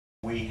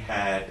We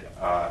had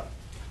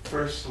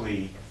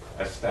firstly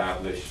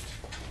established,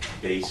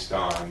 based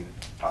on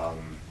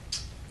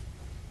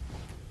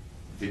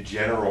the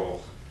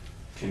general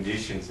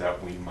conditions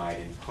that we might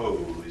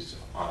impose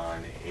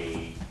on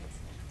a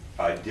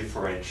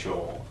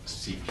differential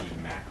CP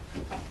map.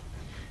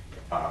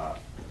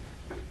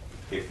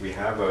 If we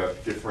have a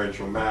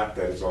differential map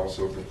that is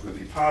also a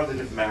completely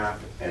positive map,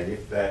 and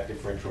if that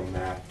differential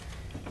map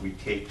we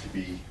take to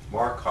be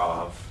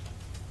Markov,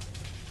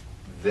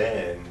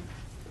 then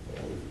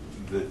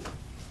the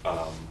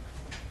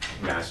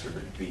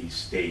the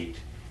state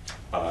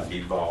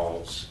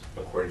evolves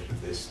according to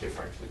this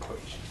differential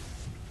equation.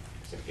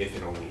 It's an if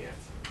and only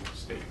if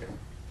statement.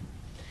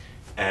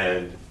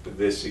 And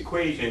this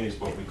equation is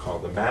what we call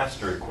the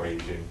master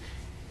equation,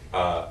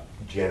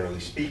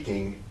 generally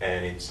speaking,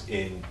 and it's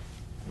in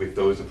with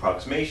those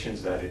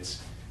approximations that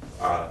it's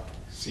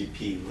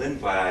CP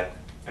Lindblad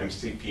and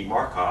CP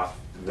Markov,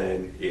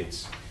 then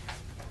it's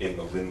in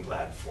the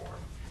Lindblad form.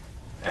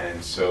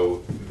 And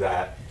so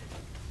that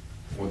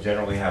will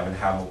generally have a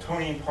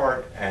Hamiltonian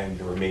part and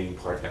the remaining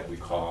part that we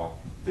call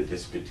the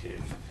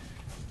dissipative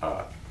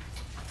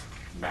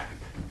map.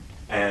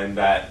 And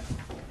that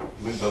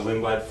the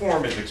Lindblad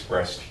form is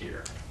expressed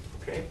here,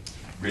 okay,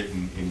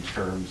 written in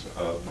terms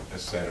of a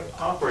set of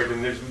operators.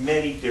 And there's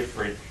many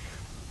different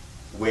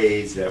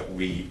ways that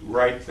we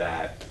write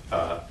that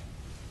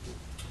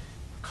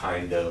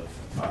kind of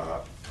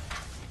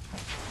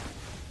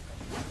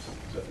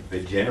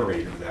the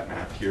generator of that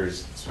map. Here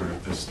is sort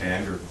of the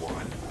standard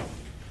one.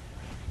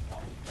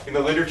 In the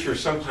literature,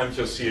 sometimes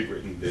you'll see it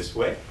written this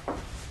way,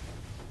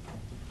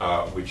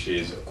 which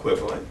is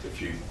equivalent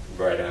if you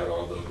write out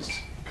all those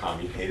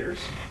commutators.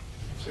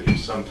 So you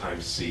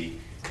sometimes see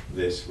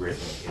this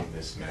written in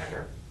this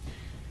manner.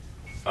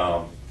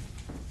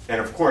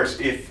 And of course,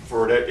 if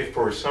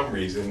for some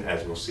reason,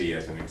 as we'll see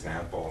as an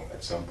example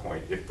at some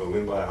point, if the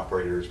Lindblad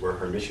operators were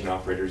Hermitian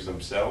operators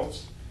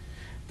themselves,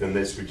 then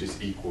this would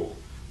just equal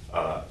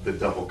the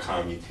double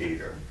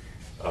commutator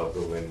of the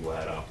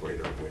Lindblad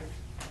operator with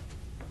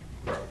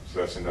rho. So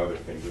that's another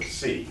thing you'll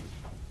see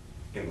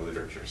in the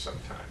literature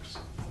sometimes.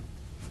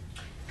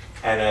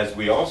 And as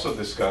we also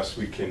discussed,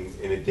 we can,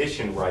 in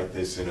addition, write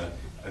this in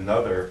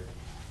another,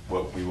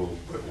 what will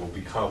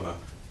become a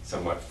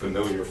somewhat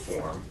familiar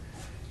form,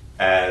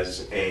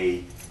 as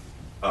a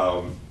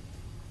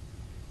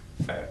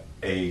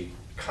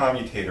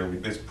commutator.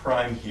 This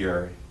prime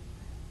here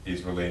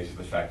is related to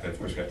the fact that, of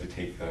course, we have to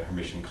take the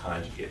Hermitian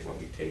conjugate when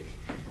we take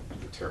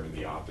the term in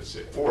the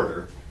opposite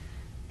order.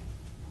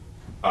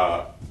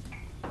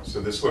 So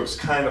this looks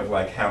kind of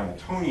like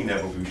Hamiltonian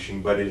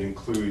evolution, but it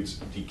includes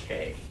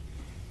decay,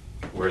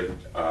 where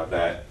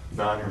that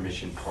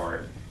non-Hermitian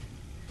part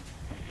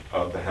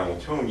of the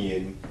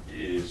Hamiltonian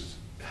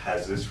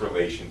has this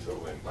relation to the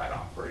Lindblad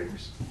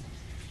operators.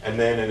 And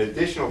then an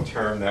additional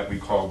term that we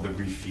call the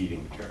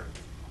refeeding term.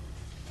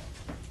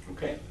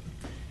 Okay?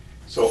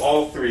 So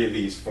all three of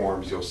these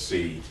forms you'll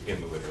see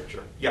in the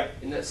literature. Yeah?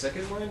 In that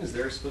second line, is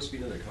there supposed to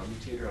be another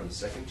commutator on the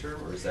second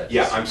term, or is that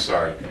Yeah, I'm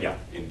sorry. Okay. Yeah,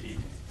 indeed.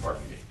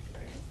 Pardon me.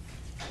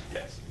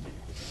 Yes, indeed.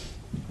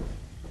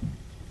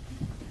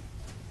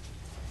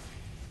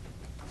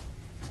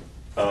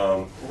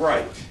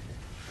 Right.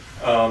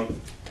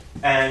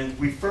 And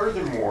we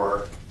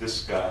furthermore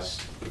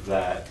discussed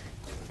that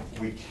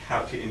we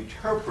have to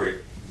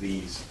interpret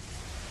these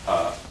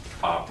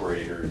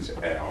operators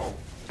L,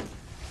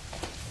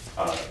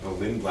 the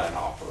Lindblad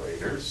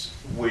operators,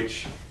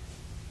 which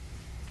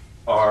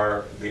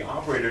are the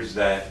operators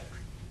that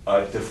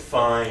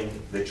define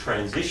the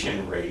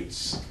transition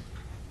rates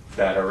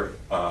that are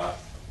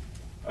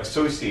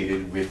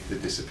associated with the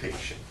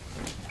dissipation.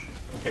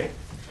 Okay?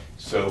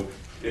 So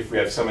if we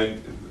have some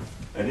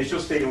initial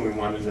state and we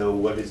want to know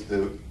what is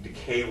the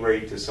decay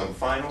rate to some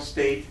final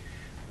state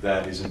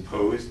that is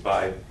imposed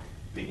by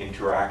the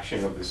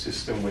interaction of the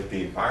system with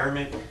the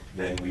environment,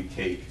 then we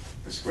take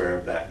the square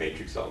of that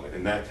matrix element.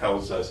 And that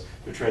tells us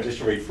the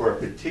transition rate for a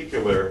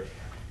particular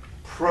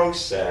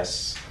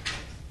process,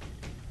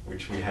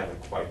 which we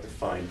haven't quite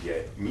defined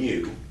yet,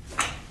 mu.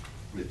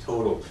 The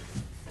total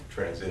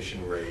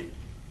transition rate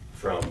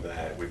from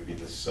that would be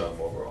the sum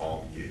over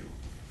all mu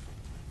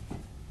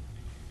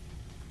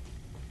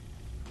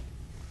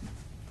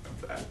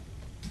of that.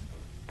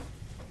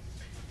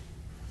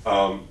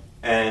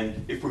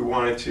 And if we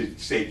wanted to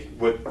say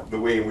the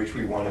way in which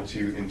we wanted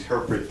to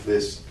interpret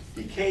this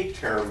decay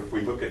term, if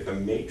we look at the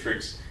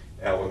matrix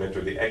element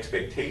or the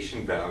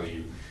expectation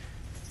value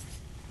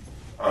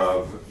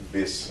of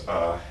this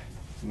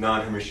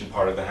non-Hermitian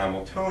part of the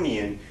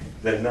Hamiltonian,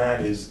 then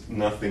that is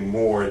nothing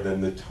more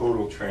than the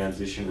total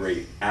transition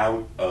rate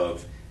out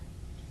of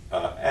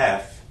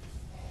F.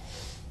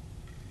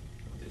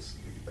 Just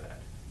leave that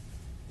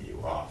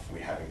mu off. We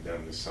haven't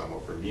done the sum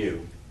over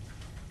mu.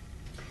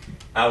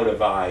 Out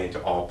of I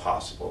into all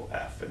possible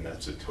F, and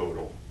that's a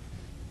total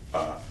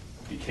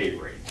decay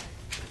rate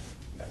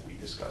that we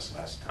discussed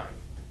last time.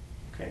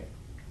 Okay.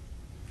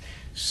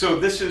 So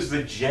this is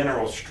the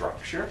general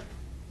structure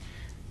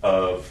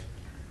of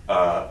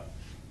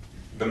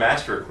the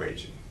master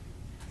equation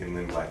in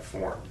limb-like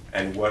form.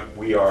 And what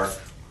we are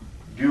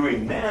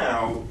doing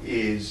now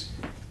is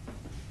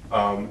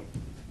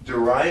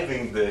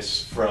deriving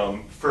this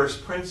from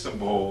first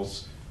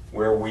principles,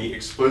 where we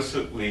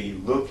explicitly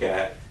look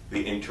at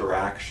the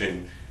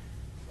interaction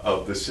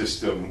of the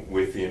system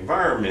with the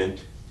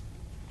environment,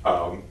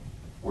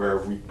 where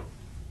we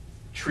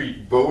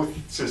treat both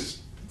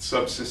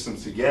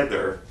subsystems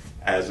together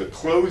as a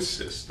closed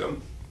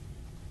system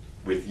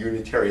with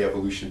unitary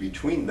evolution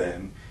between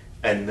them,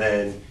 and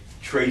then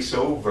trace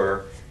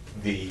over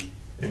the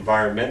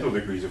environmental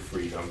degrees of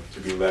freedom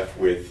to be left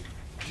with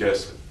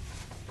just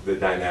the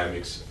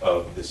dynamics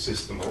of the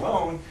system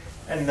alone,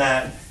 and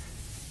that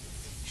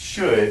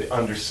should,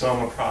 under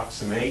some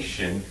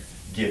approximation,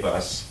 give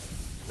us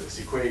this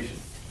equation.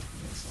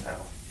 It's now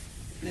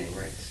being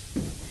raised.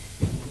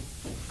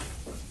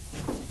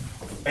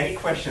 Any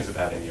questions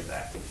about any of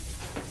that?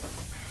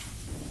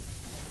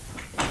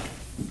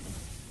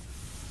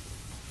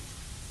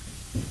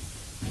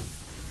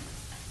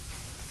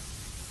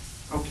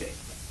 Okay.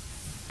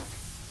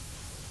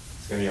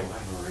 It's going to be a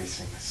lot of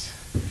erasing this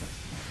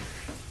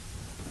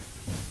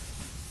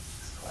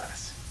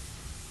class.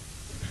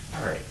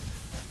 All right.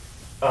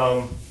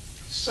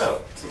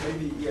 So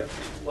maybe, yeah,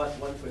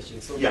 one question.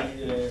 So yeah.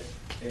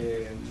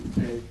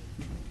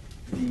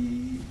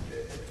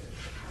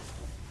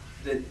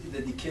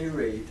 The decay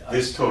rate.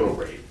 This total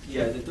rate.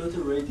 Yeah, the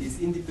total rate is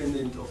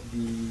independent of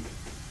the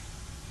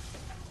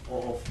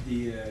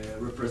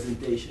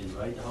representation,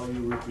 right? How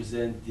you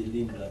represent the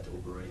Lindblad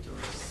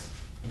operators.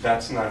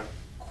 That's not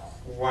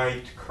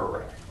quite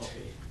correct.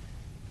 Okay.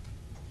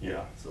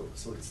 Yeah. So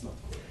it's not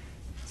correct.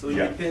 So it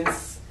Yeah.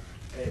 depends.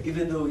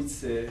 Even though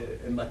it's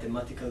a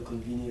mathematical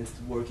convenience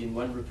to work in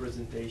one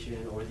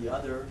representation or the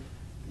other,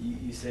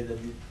 you say that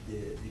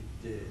the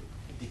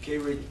decay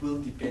rate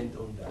will depend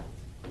on that.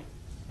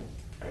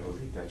 I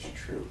believe that's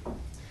true.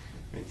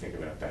 Let me think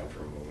about that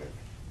for a moment.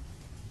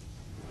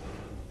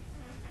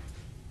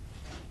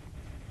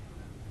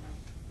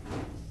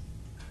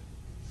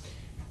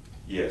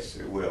 Yes,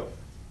 it will.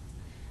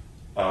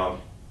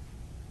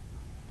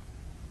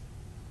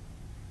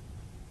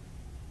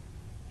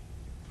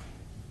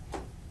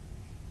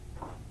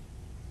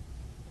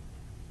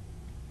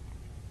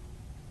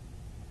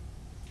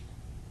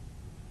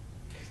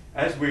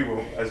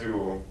 As we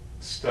will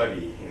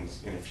study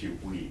in a few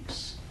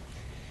weeks,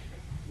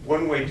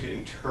 one way to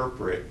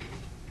interpret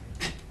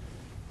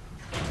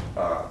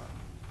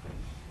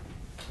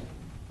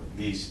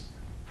these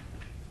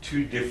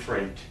two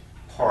different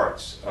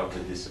parts of the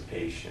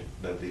dissipation,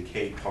 the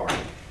decay part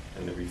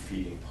and the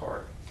refeeding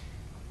part,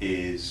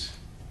 is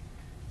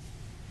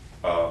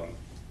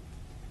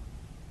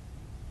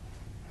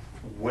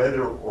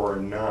whether or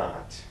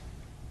not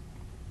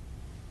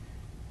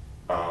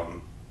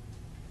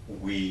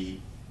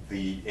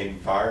the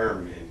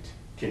environment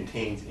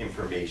contains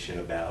information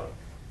about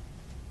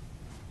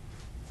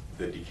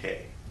the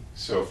decay.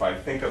 So if I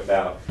think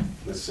about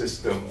the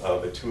system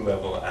of a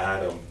two-level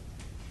atom,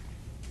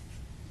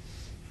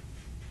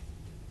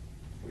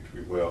 which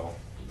we will,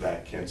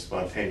 that can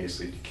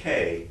spontaneously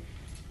decay,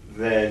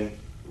 then,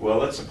 well,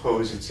 let's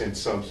suppose it's in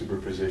some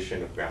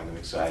superposition of ground and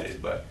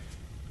excited, but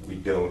we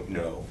don't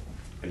know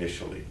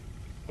initially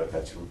what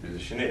that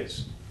superposition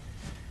is.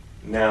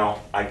 Now,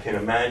 I can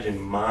imagine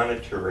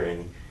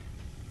monitoring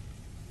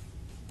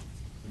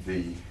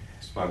the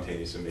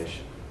spontaneous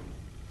emission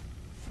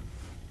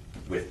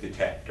with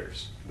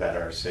detectors that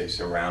are, say,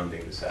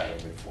 surrounding this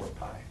atom in 4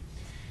 pi.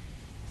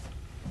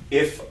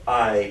 If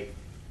I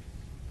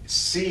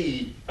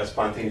see a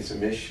spontaneous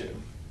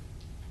emission,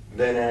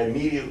 then I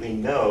immediately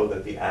know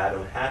that the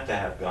atom had to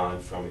have gone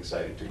from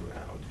excited to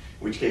ground,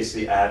 in which case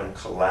the atom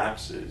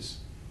collapses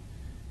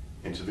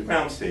into the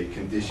ground state,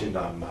 conditioned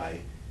on my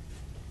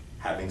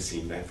having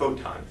seen that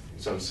photon. In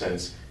some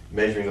sense,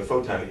 measuring the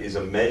photon is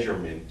a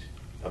measurement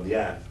of the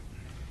atom.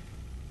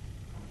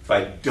 If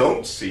I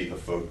don't see the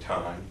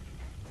photon,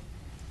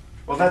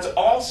 well, that's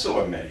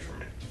also a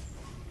measurement.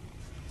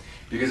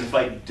 Because if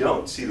I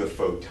don't see the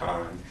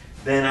photon,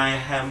 then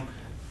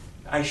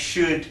I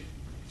should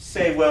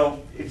say,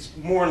 well, it's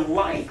more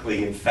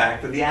likely, in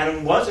fact, that the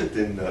atom wasn't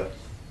in the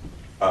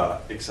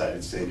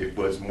excited state. It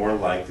was more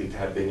likely to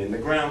have been in the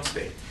ground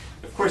state.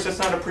 Of course, that's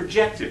not a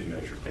projective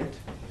measurement,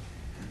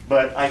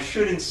 but I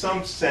should, in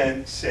some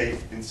sense, say,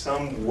 in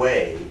some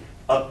way,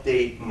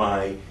 update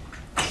my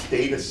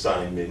state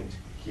assignment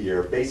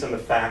here based on the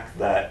fact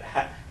that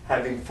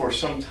having for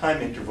some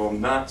time interval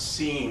not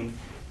seen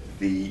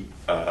the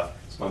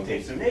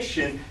spontaneous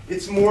emission,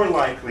 it's more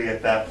likely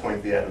at that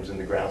point the atom's in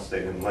the ground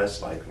state and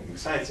less likely in the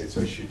excited state.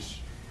 So I should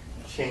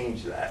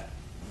change that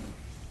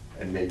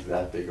and make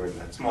that bigger and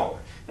that smaller.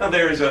 Now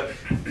there is a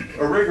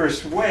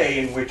rigorous way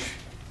in which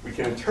we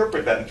can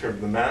interpret that in terms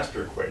of the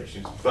master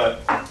equations,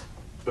 but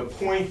the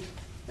point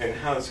and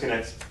how this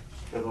connects,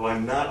 although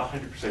I'm not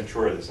 100%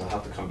 sure of this, I'll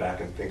have to come back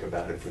and think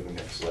about it for the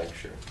next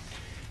lecture,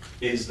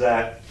 is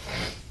that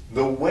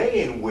the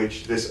way in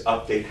which this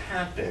update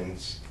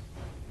happens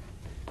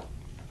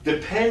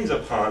depends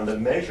upon the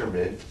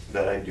measurement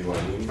that I do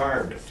on the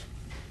environment.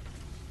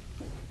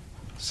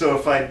 So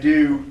if I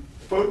do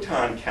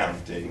photon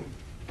counting,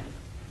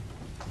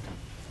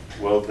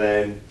 well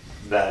then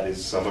that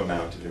is some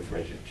amount of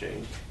information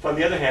exchange. If on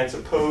the other hand,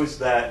 suppose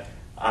that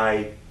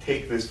I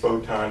take this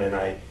photon and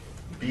I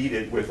beat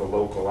it with a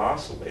local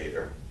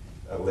oscillator,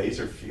 a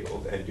laser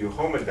field, and do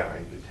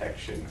homodyne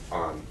detection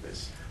on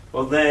this,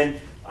 well then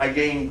I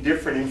gain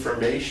different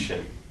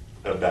information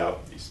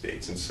about these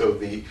states. And so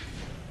the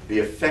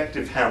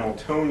effective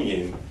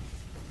Hamiltonian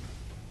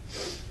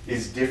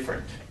is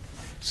different.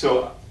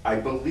 So I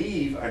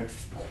believe, I'm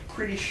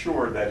pretty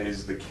sure that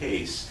is the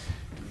case,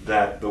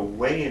 that the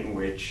way in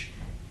which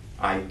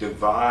I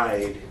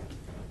divide,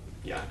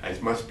 yeah,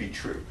 it must be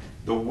true,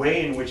 the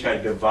way in which I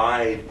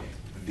divide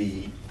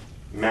the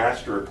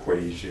master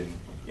equation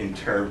in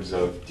terms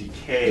of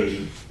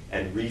decay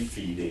and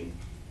refeeding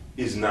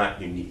is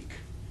not unique.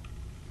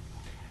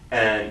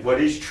 And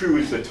what is true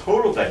is the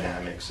total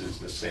dynamics is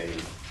the same,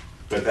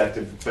 but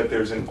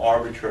there's an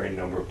arbitrary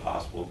number of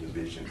possible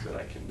divisions that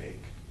I can make.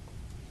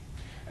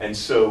 And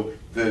so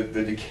the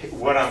decay,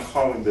 what I'm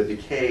calling the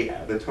decay,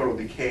 the total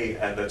decay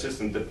of the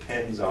system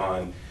depends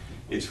on,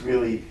 it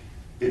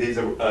is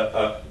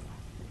a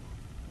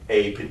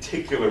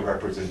particular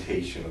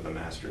representation of the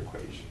master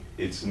equation.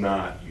 It's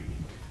not unique.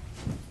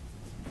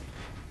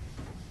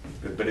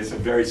 But it's a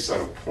very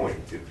subtle point,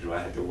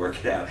 I had to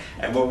work it out.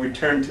 And we'll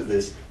return to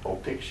this whole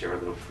picture, a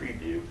little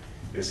preview.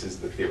 This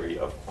is the theory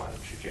of quantum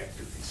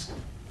trajectories.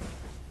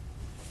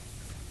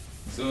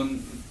 So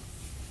in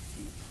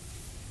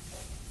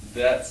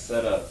that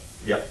setup,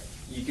 Yep.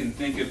 you can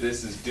think of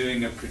this as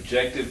doing a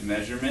projective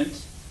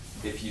measurement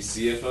if you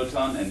see a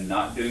photon, and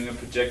not doing a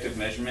projective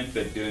measurement,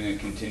 but doing a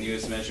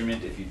continuous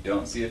measurement if you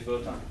don't see a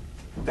photon.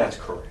 That's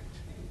correct.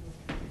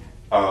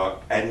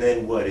 And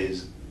then what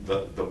is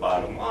the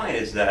bottom line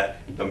is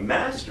that the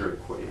master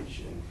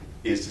equation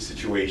is the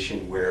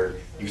situation where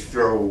you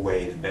throw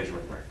away the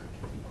measurement record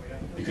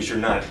because you're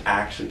not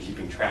actually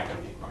keeping track of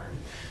the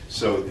environment.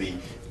 So the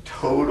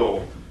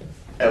total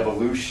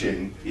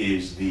evolution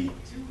is the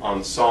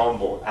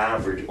ensemble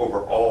average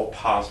over all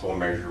possible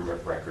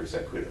measurement records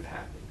that could have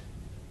happened.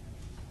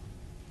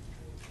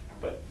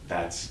 But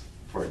that's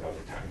for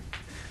another time.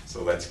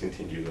 So let's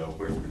continue though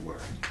where we were.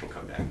 We'll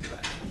come back to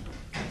that.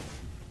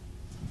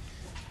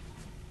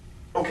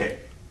 Okay.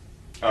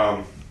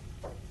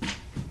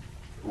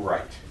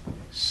 Right.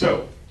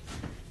 So,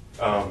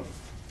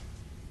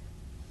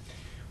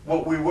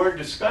 what we were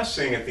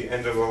discussing at the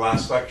end of the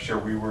last lecture,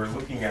 we were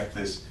looking at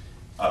this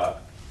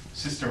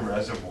system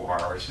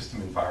reservoir or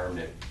system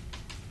environment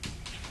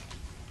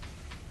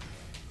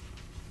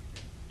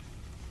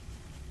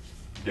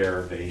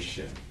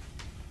derivation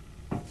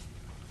of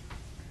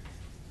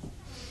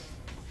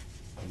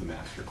the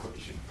master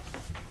equation.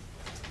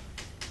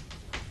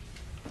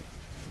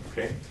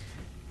 Okay?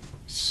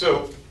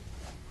 So,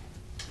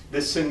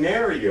 the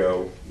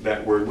scenario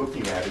that we're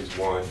looking at is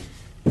one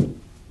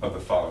of the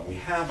following. We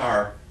have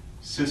our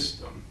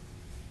system.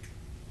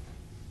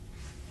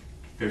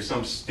 There's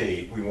some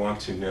state. We want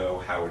to know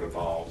how it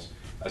evolves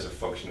as a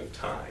function of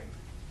time.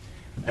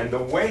 And the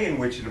way in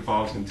which it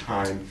evolves in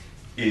time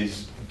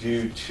is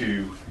due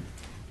to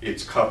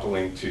its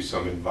coupling to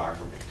some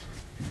environment.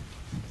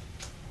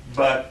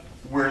 But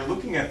we're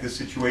looking at this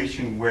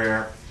situation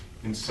where,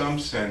 in some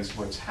sense,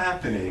 what's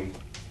happening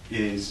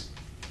is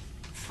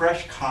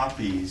fresh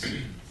copies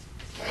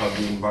of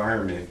the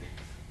environment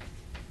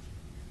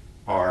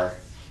are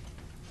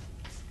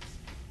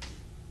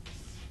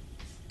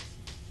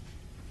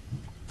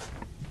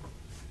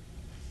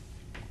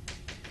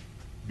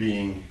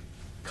being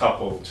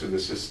coupled to the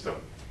system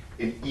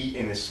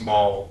in a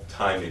small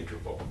time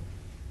interval.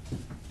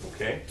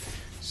 Okay?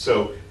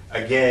 So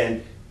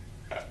again,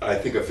 I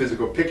think a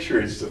physical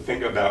picture is to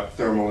think about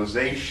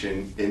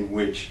thermalization in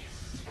which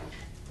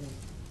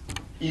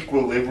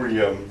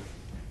equilibrium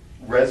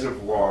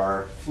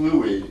reservoir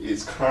fluid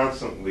is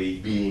constantly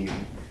being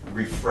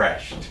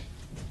refreshed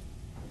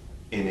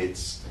in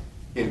its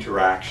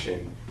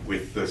interaction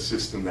with the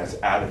system that's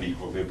out of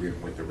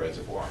equilibrium with the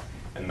reservoir.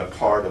 And the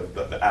part of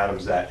the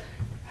atoms that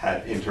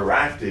had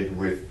interacted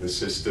with the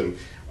system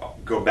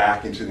go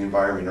back into the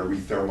environment, are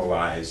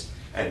rethermalized,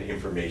 and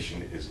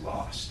information is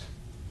lost.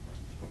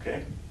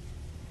 Okay?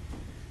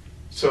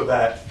 So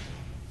that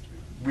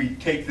we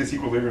take this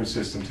equilibrium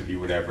system to be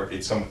whatever,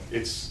 it's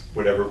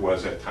whatever it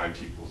was at time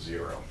t equals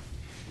 0.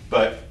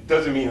 But it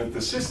doesn't mean that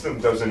the system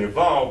doesn't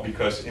evolve,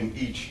 because in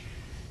each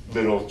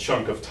little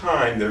chunk of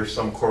time there are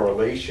some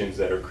correlations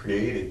that are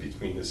created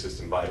between the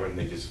system environment, and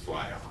they just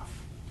fly off.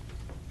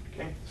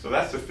 Okay? So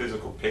that's the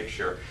physical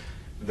picture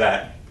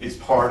that is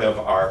part of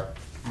our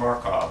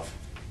Markov.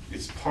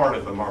 It's part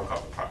of the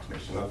Markov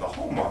approximation, not the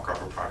whole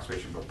Markov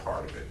approximation, but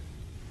part of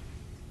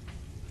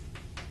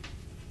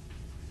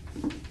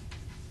it.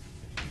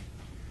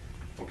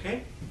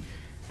 Okay?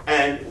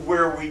 And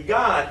where we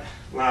got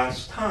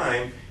last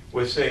time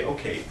was say,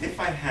 okay, if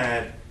I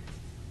had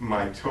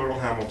my total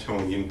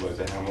Hamiltonian was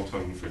a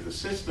Hamiltonian for the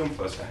system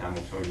plus a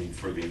Hamiltonian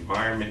for the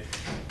environment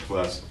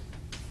plus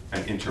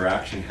an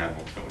interaction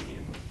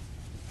Hamiltonian,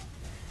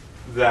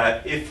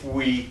 that if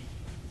we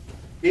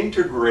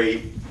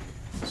integrate,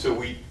 so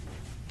we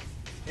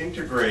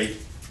integrate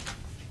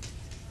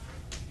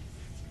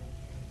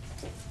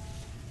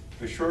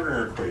the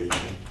Schrodinger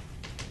equation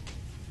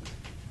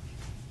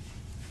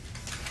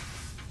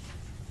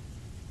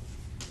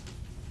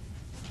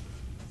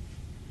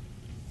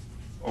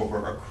over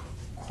a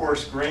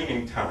coarse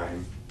graining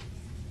time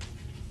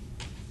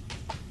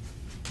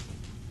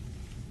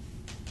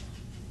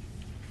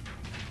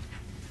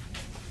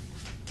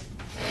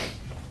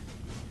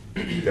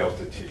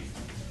delta t.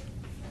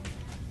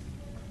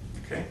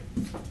 Okay?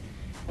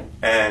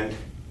 And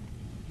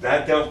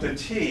that delta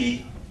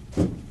t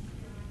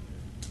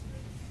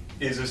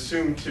is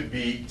assumed to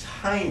be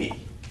tiny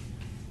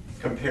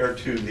compared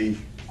to the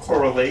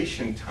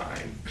correlation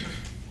time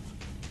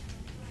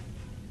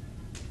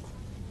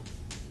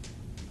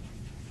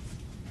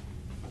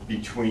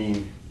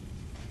between,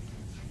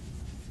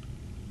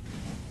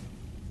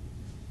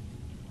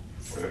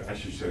 or I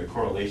should say the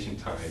correlation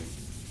time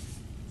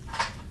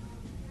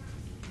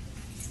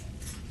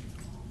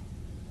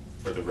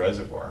for the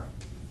reservoir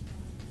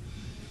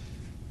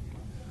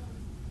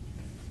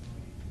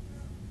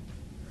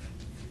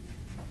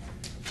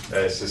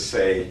that is to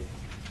say,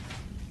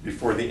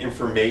 before the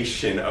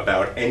information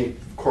about any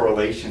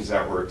correlations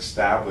that were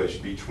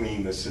established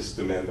between the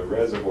system and the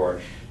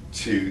reservoir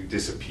to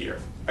disappear.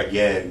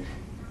 Again,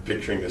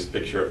 picturing this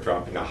picture of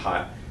dropping a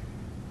hot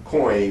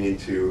coin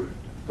into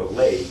the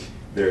lake,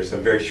 there's a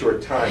very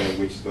short time in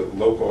which the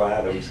local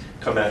atoms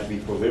come out of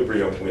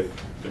equilibrium with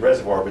the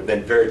reservoir, but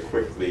then very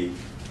quickly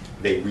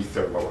they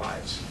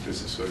rethermalize.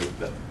 This is sort of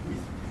the, we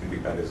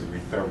think about it as a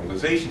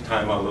rethermalization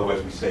time, although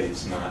as we say,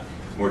 it's not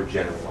more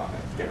generalized.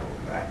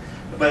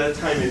 But the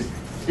time is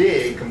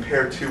big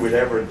compared to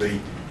whatever the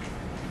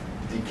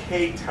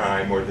decay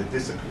time or the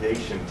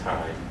dissipation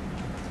time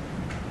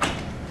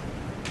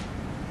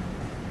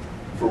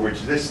for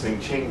which this thing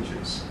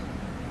changes.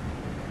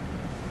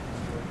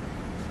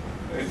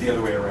 The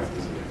other way around,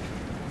 isn't it?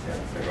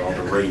 Yeah, and all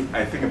the rate.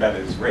 I think about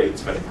it as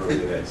rates, but I wrote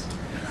it as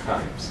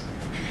times.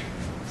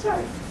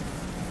 Sorry.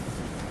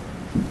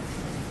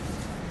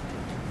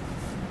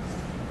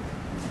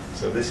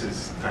 So this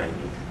is tiny,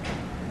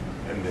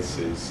 and this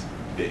is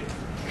big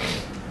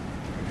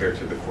compared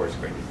to the coarse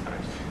graining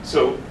times.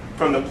 So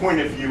from the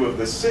point of view of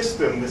the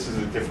system, this is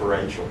a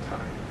differential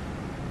time.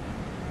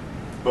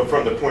 But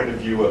from the point of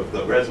view of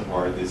the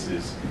reservoir, this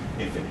is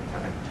infinite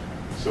time.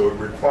 So it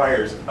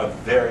requires a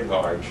very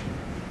large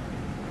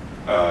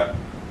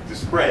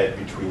spread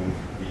between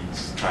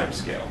these time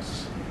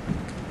scales.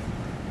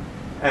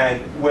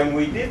 And when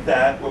we did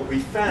that, what we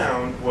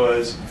found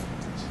was,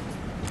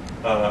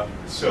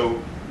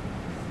 so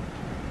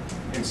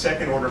in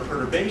second order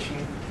perturbation,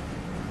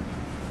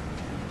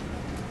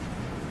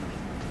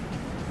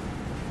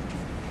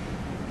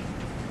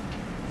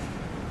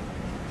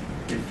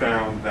 we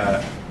found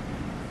that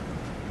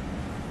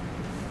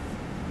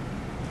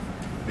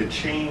the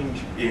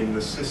change in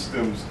the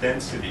system's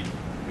density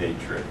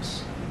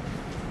matrix,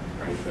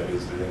 right, that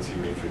is the density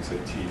matrix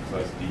at t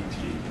plus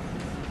dt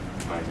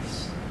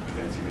minus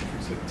the density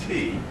matrix at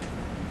t,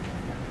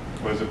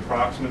 was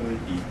approximately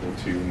equal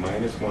to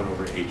minus 1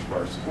 over h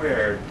bar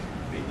squared,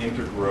 the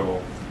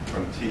integral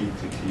from t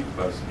to t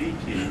plus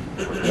dt,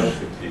 or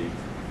delta t,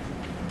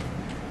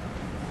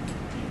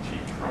 dt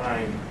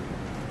prime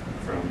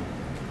from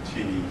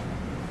t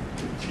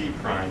to t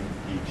prime,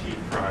 dt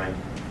prime,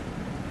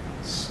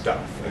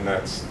 stuff. And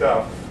that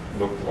stuff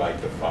looked like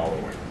the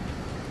following.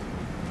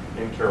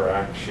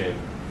 Interaction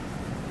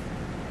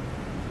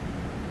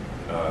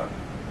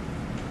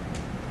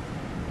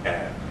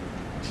at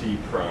t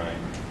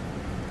prime,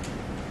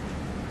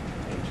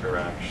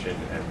 interaction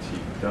at t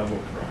double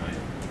prime,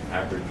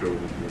 average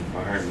over the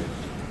environment,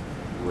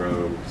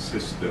 rho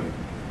system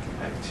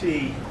at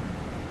t,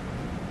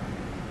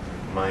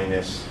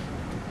 minus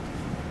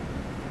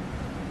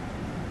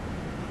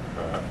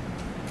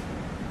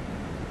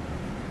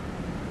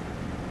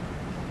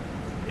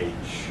h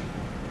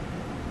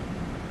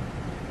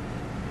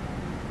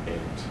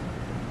int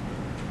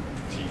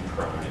t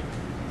prime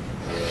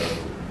rho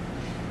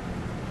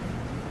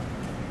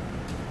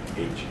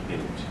h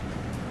int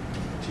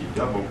t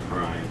double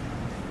prime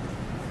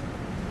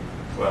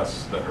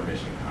plus the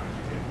Hermitian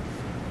conjugate.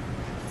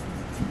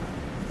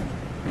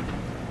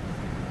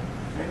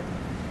 Okay.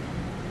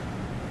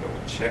 Then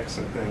we'll check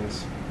some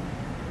things.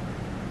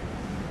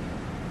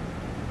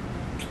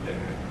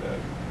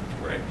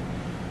 Right.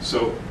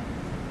 So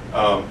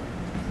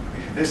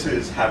this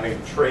is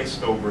having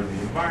traced over the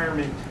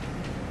environment,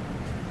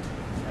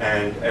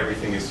 and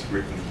everything is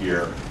written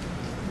here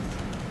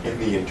in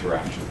the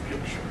interaction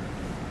picture.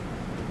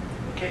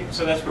 Okay,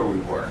 so that's where we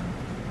were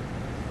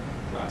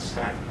last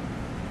time.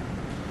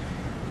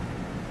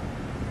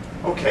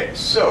 Okay,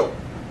 so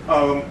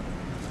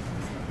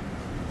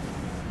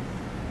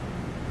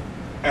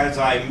as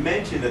I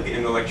mentioned at the end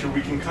of the lecture,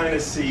 we can kind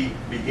of see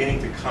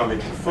beginning to come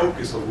into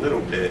focus a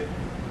little bit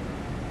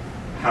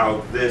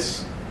how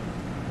this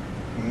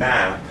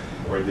map,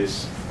 or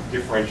this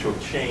differential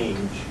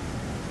change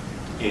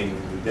in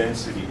the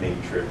density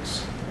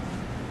matrix,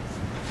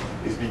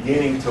 is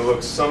beginning to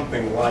look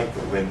something like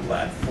the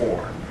Lindblad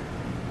form,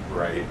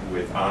 right?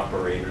 With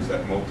operators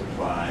that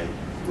multiply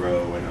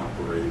rho and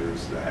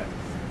operators that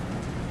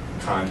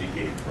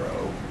conjugate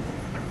rho.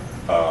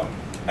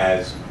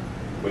 As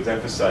was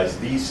emphasized,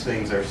 these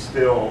things are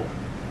still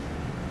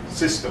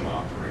system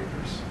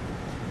operators,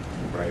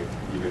 right?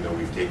 Even though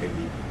we've taken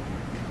the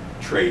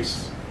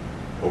trace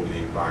over the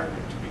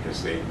environment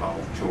because they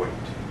involve joint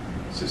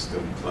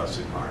system plus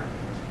environment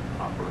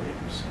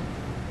operators.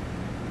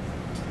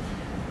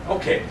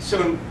 Okay,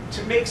 so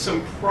to make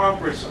some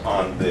progress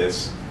on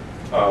this,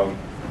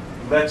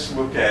 let's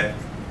look at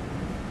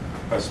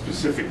a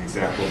specific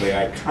example, the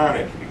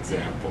iconic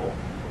example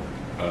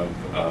of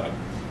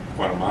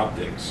quantum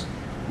optics,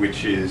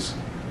 which is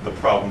the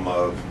problem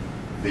of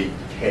the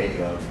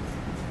decay of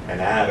an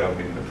atom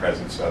in the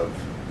presence of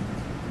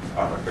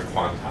the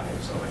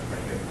quantized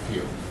electromagnetic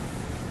field.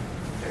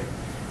 Okay.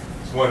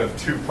 It's one of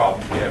two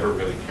problems we ever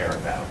really care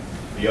about.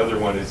 The other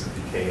one is the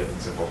decay of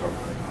the simple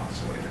harmonic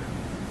oscillator.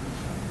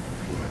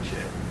 Pretty much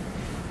it.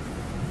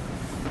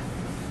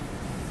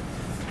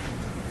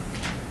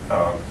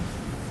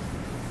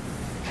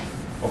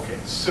 Okay,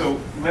 so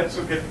let's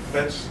look at,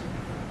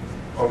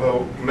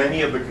 although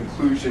many of the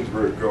conclusions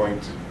we're going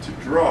to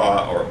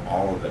draw, or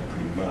all of them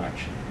pretty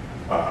much,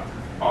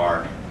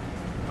 are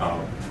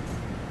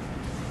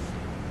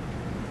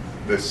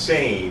the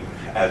same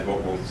as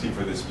what we'll see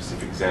for this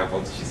specific example.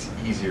 It's just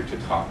easier to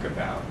talk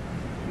about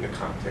in the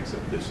context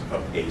of this,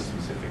 of a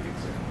specific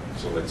example.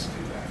 So let's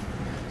do that.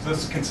 So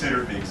let's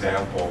consider the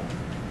example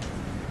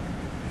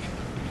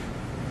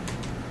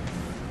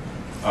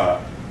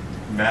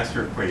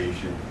master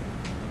equation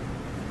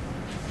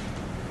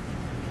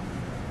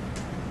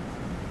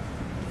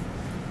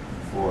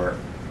for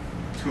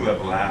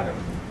two-level atom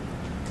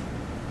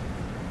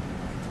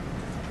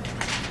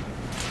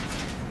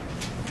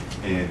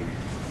in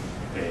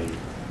a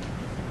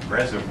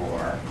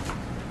reservoir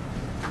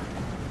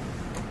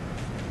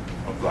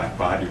of black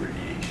body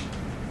radiation.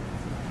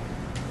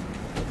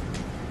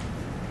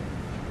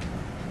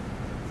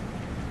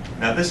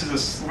 Now this is a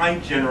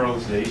slight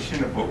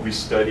generalization of what we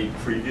studied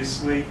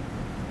previously.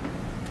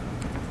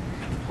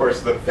 Of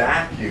course, the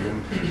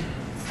vacuum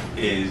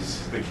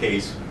is the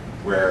case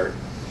where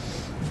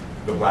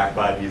the black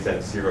body is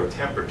at 0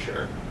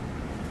 temperature.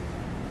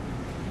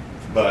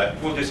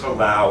 But we'll just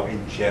allow,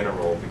 in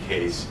general, the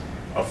case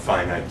of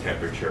finite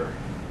temperature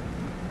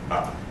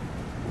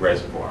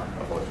reservoir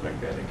of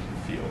electromagnetic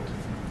field.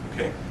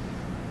 Okay?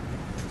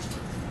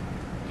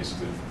 Just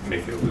to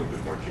make it a little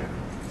bit more general.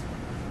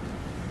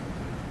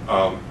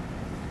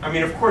 I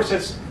mean, of course,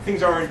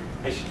 things aren't,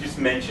 I should just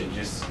mention,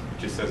 just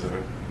as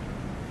a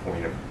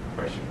point of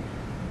question.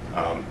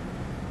 I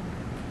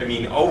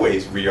mean,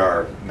 always we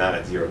are not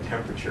at 0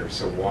 temperature,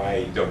 so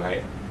why don't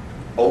I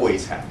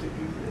always have to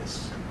do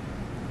this?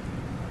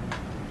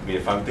 I mean,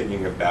 if I'm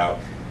thinking about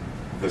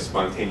the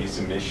spontaneous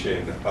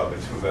emission of a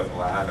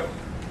two-level atom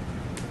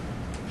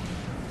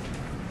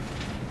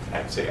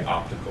at, say,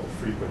 optical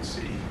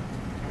frequency,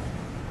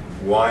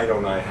 why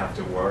don't I have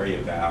to worry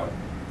about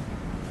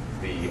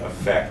the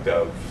effect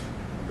of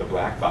the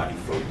black body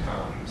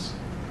photons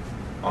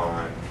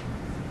on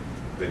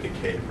the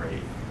decay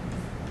rate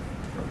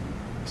from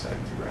inside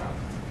to out?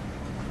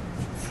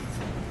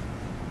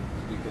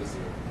 Because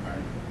there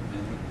aren't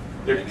many.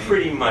 They're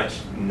pretty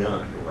much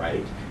none,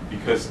 right?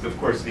 Because, of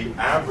course, the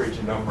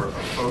average number of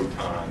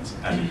photons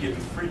at a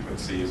given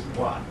frequency is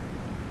what?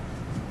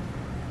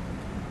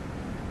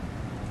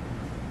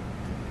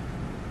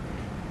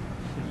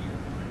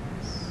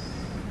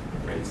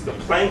 Right, it's the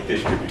Planck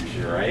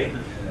distribution, right?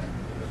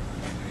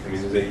 I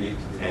mean,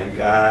 and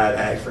God,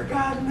 I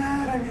forgot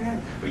that. I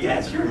mean, but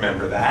yes, you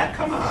remember that.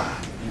 Come on.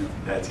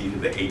 That's either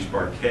the h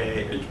bar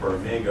k, h bar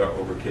omega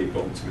over k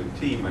Boltzmann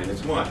T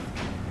minus 1.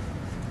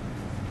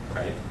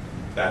 Right?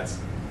 That's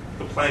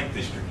the Planck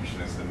distribution.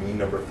 Is the mean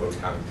number of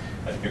photons.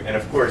 And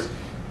of course,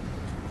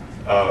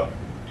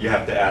 you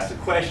have to ask the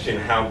question,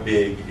 how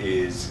big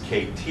is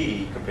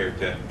kT compared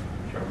to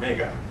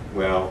omega?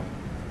 Well,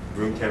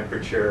 room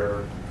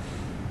temperature,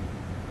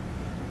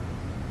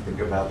 think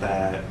about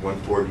that,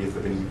 1/40th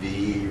of an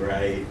EV,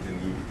 right?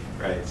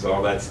 Right, so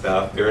all that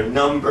stuff. There are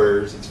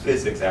numbers, it's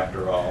physics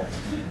after all.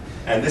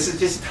 And this is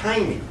just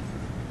tiny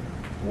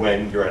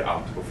when you're at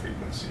optical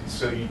frequencies,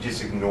 so you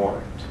just ignore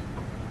it.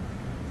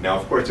 Now,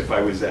 of course, if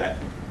I was at,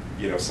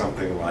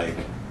 something like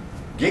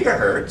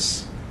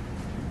gigahertz,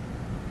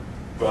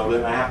 well,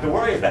 then I have to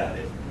worry about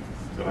it.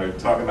 So I'm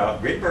talking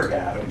about Rydberg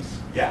atoms,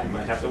 yeah, you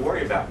might have to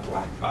worry about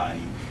black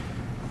body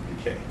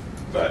decay.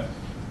 But,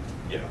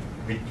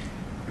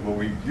 when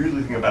we're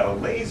usually thinking about a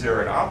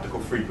laser at optical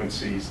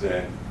frequencies,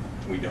 then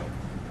we don't.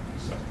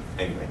 So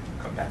anyway,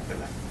 come back to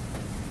that.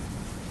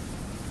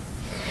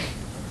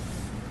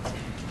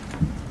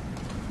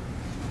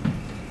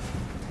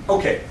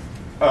 Okay,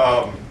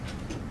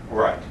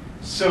 right.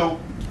 So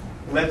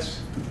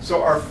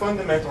our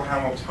fundamental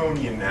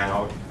Hamiltonian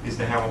now is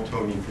the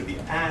Hamiltonian for the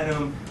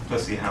atom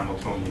plus the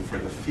Hamiltonian for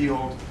the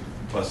field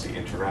plus the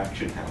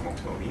interaction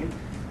Hamiltonian.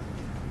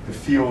 The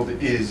field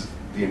is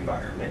the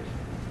environment.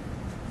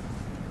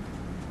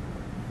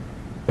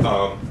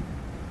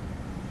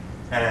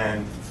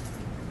 And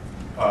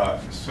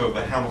so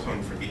the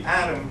Hamiltonian for the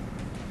atom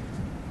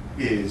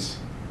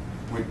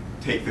would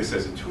take this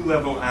as a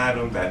two-level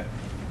atom that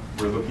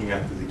we're looking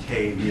at the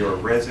decay near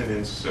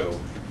resonance, so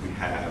we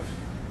have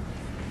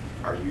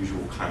our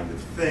usual kind of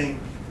thing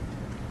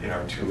in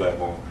our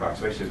two-level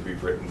approximations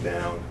we've written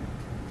down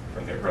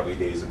from the early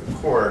days of the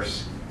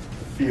course.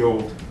 The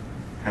field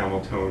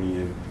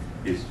Hamiltonian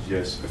is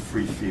just a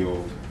free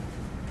field,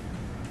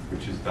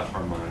 which is the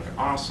harmonic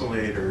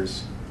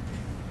oscillators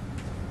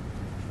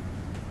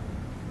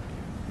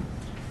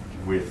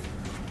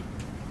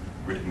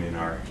written in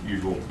our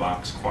usual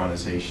box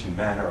quantization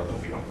manner, although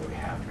we don't really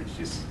have to, it's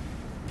just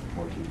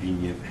more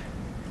convenient.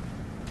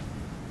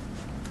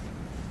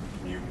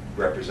 Mu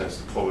represents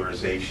the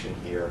polarization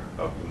here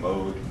of the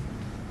mode.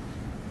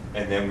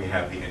 And then we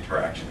have the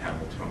interaction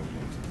Hamiltonian.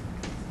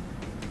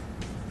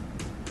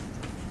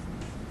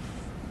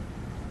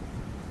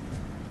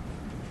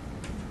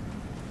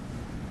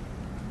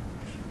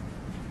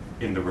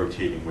 In the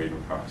rotating wave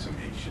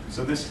approximation.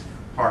 So this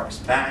harks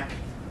back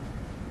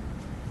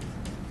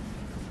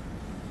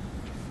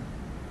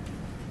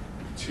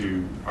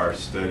to our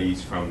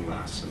studies from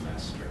last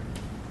semester.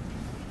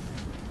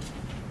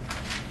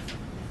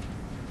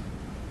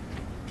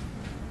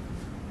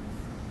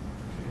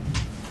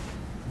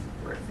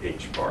 Where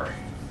H bar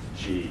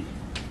G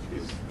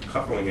is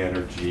coupling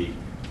energy,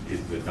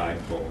 is the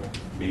dipole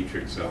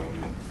matrix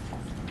element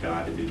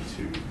dotted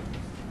into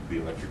the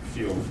electric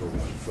field for one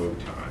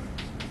photon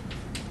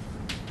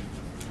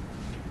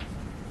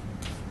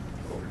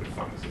over the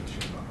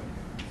quantization line.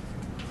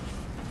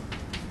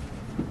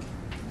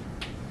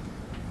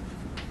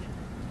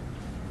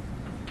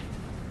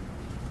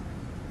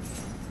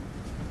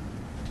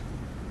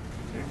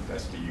 Okay,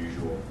 that's the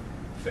usual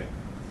thing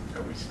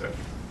that we studied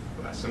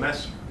last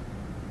semester.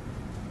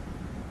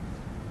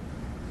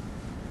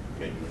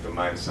 Maybe with the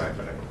minus sign,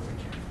 but I don't really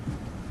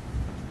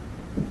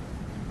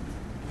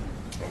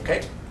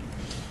care. Okay.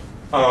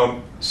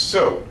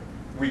 So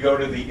we go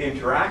to the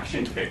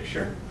interaction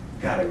picture.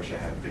 God, I wish I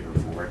had a bigger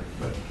board,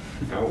 but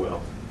oh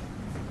well.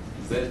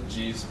 Is that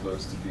G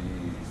supposed to be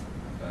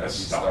A G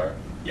star.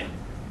 Yeah.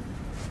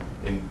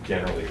 And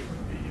generally, it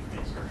would be,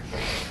 these are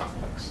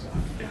complex stuff.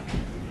 Yeah.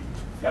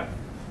 Yep.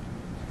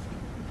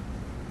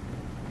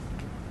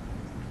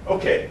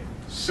 Okay,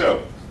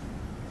 so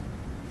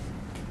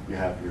you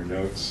have your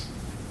notes.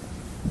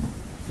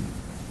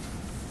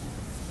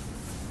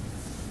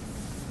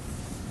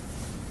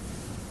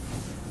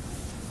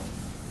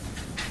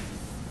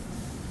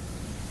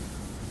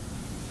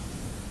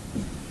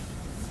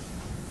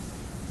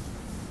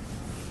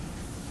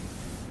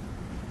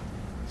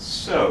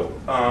 So,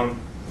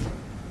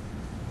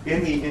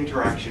 in the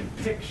interaction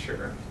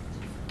picture,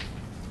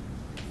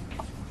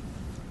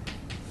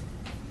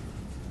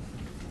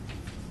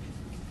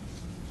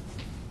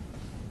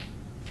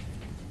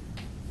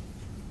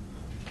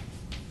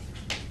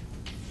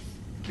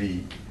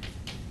 the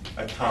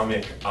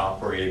atomic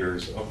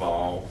operators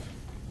evolve,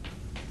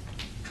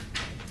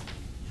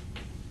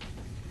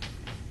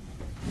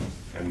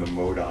 and the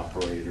mode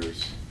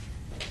operators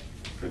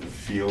for the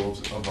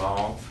fields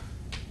evolve.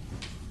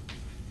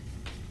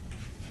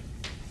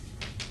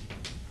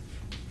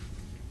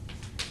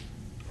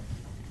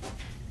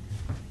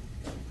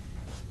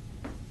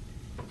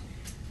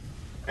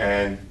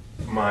 And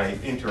my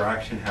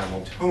interaction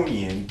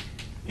Hamiltonian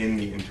in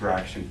the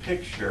interaction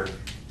picture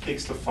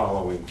takes the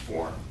following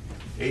form.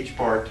 H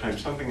bar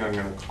times something I'm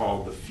going to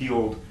call the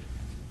field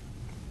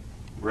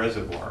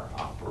reservoir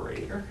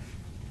operator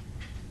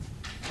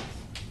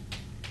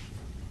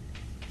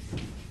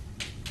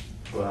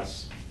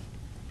plus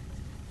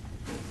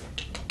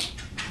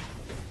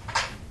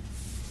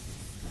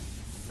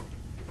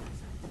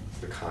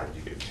the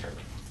conjugate term.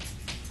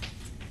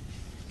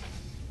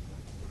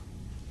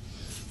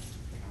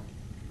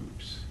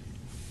 Oops.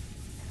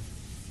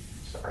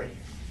 Sorry.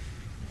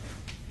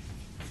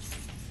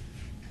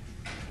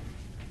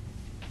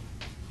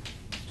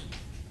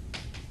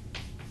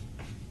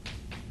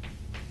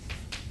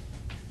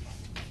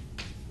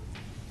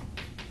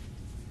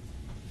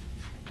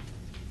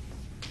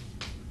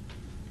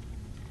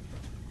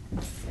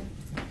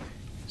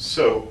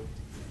 So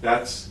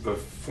that's the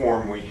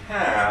form we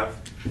have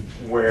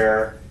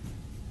where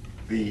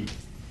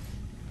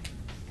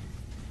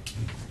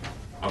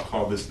I'll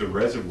call this the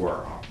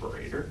reservoir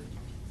operator.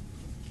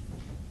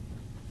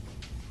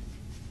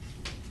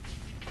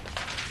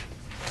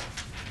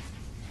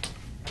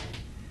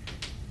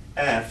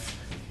 F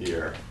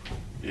here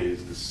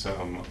is the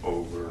sum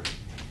over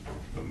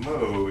the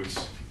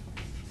modes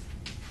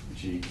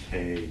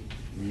GK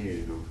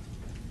mu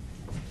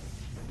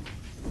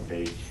AK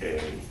e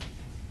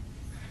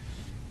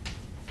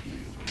to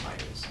the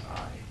minus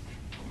I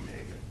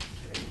omega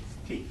k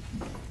t.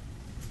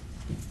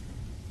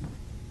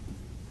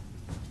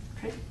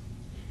 Okay.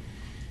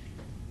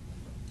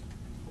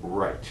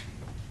 Right.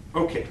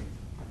 Okay.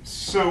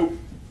 So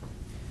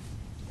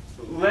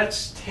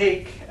let's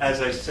take,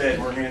 as I said,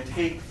 we're going to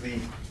take the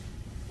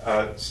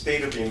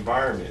state of the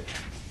environment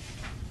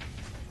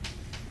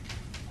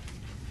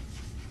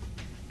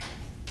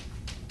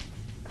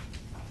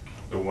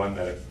the one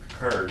that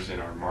occurs in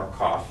our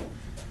Markov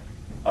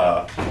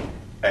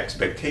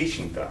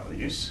expectation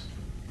values,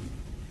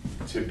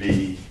 to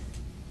be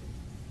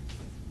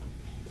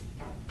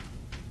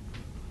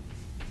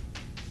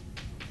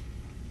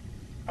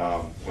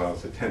well,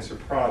 it's a tensor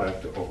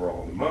product over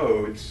all the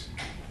modes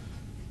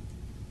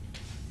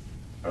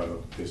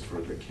of this for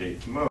the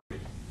kth mode.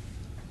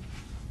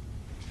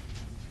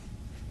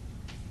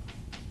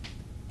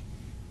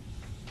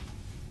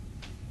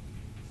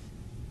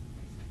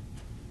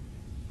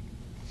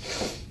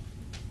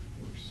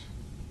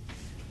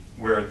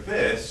 Where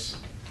this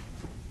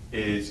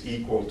is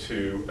equal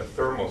to a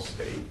thermal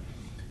state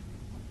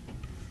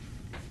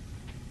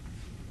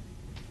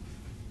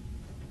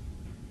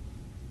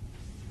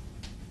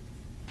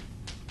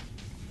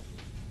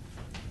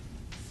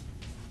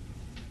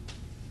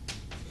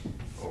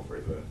over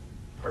the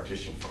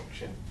partition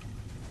function,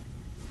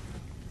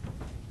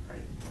 right?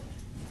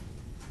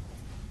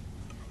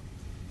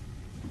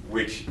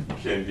 Which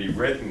can be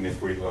written,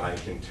 if we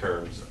like, in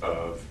terms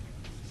of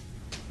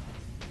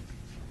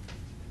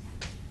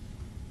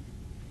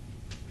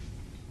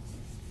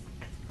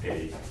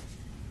a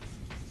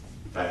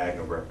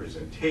diagonal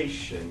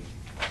representation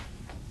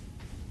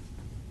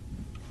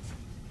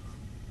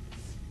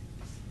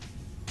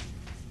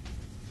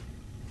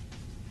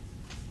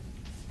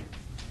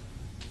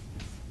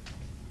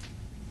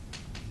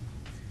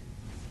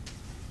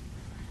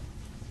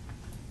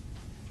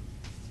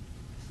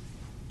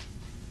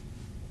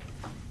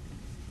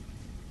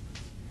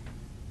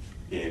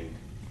in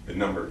the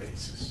number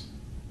basis.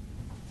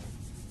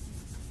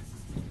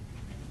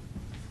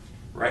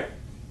 Right?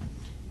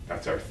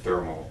 That's our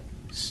thermal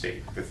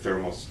state. The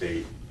thermal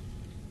state,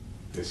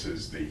 this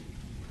is the,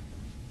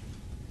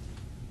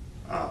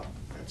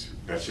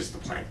 that's just the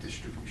Planck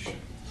distribution.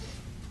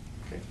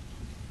 Okay.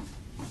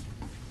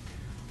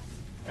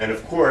 And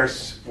of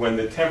course, when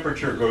the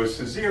temperature goes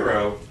to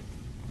 0,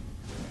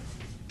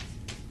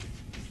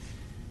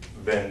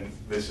 then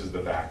this is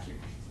the vacuum.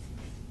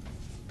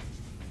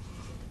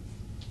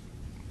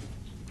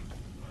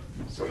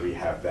 So we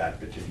have that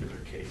particular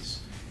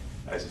case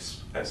as a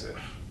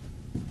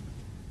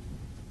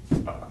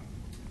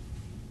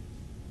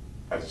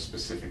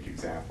specific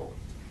example.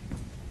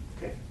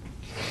 Okay.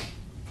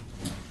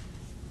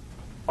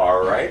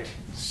 All right.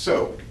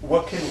 So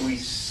what can we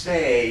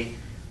say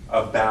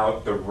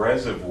about the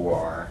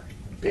reservoir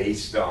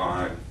based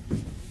on,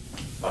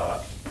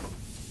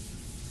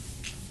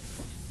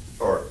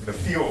 or the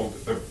field,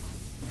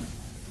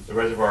 the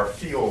reservoir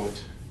field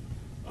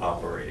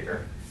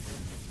operator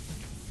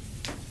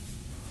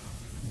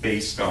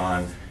based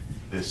on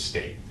this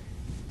state?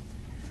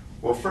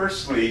 Well,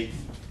 firstly,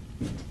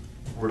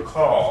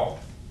 recall,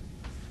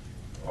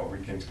 or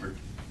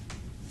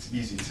it's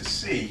easy to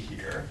see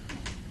here,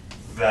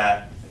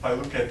 that if I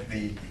look at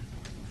the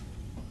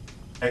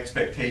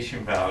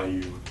expectation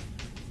value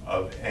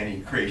of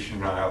any creation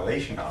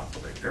annihilation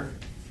operator,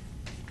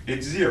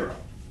 it's 0.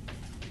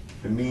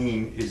 The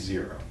mean is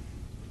 0.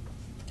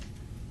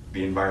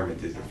 The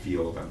environment is the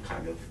field. I'm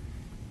kind of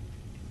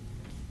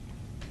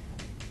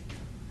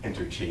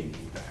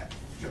interchanging that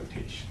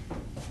notation.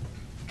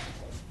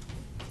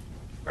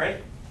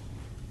 Right?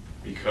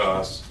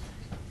 Because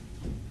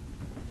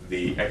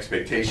the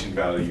expectation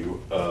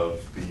value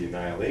of the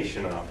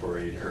annihilation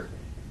operator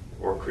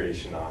or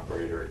creation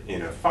operator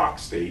in a Fock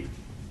state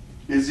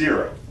is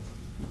 0.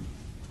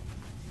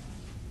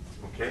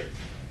 Okay?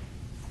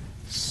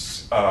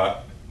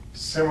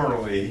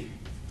 Similarly,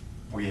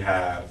 we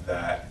have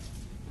that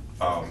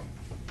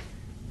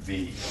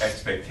the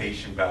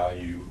expectation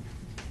value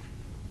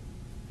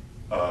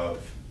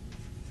of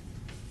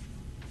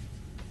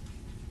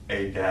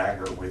a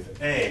dagger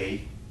with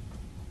A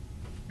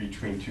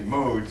between two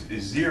modes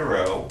is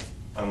 0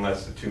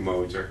 unless the two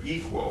modes are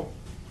equal,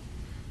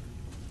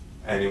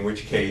 and in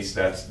which case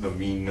that's the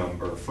mean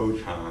number of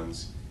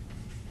photons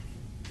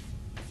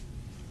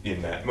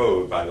in that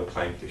mode by the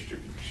Planck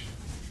distribution.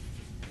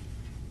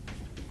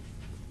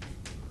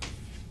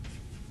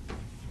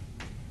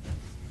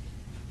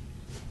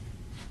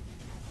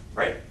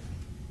 Right?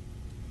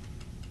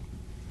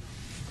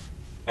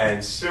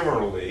 And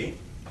similarly,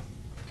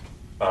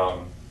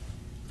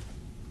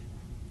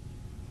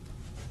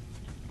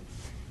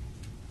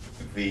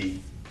 the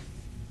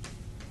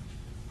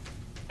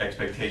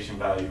expectation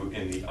value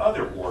in the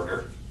other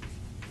order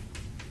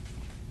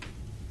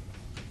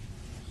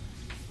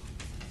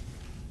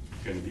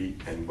is going to be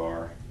n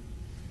bar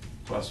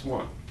plus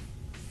 1.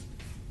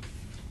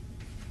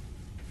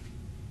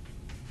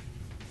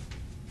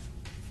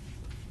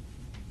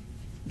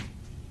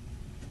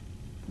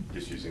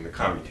 Just using the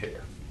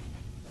commutator.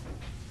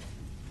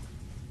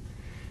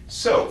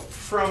 So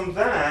from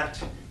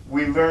that,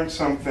 we learned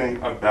something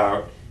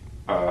about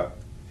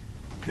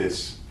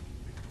this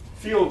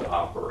field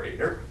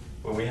operator.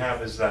 What we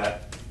have is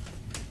that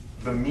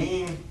the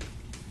mean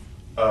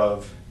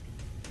of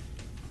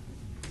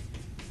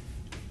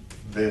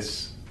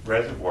this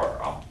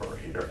reservoir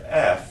operator,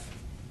 F,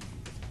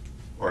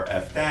 or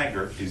F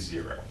dagger, is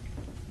 0.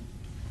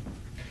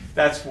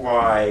 That's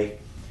why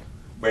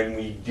when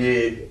we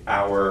did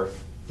our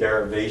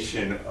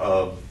derivation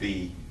of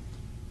the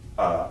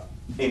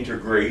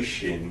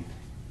integration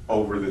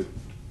over the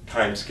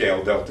time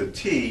scale delta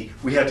t,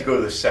 we had to go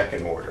to the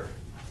second order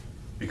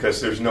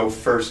because there's no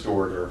first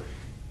order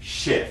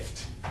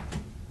shift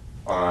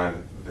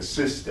on the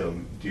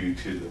system due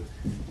to the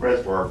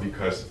reservoir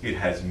because it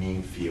has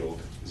mean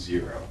field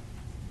 0.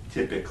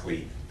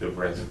 Typically, the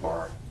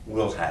reservoir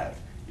will have,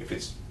 if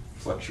it's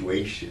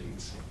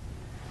fluctuations,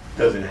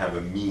 doesn't have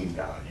a mean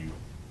value,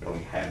 it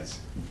only has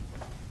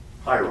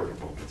higher order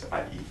movements,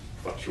 i.e.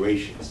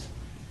 fluctuations.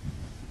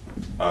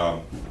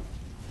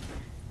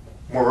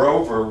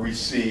 Moreover, we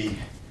see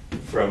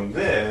from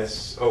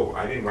this, oh,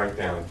 I didn't write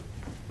down,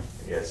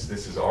 yes,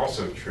 this is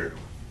also true.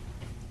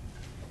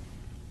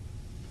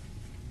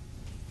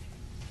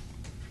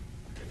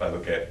 If I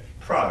look at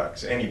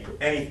products, to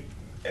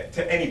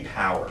any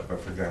power, but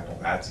for example,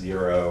 that's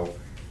 0,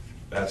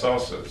 that's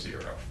also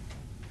 0.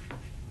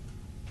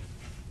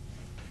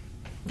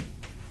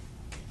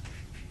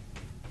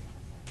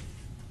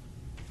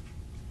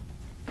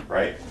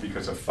 Right?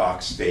 Because a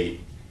Fock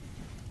state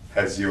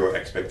has 0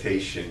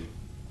 expectation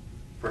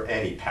for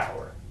any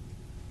power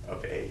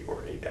of A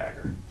or A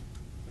dagger.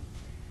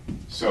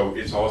 So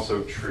it's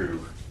also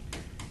true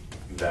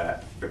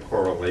that the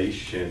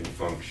correlation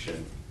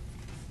function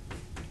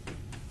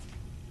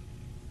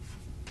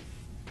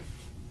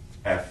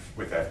F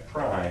with F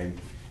prime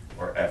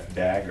or F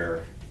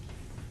dagger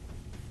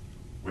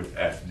with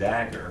F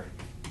dagger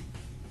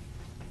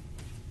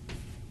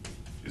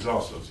is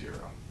also 0.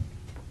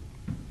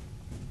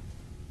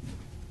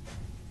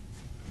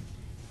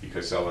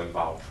 Because they'll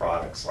involve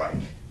products like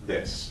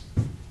this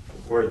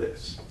or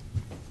this.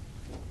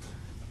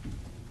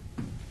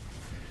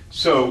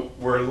 So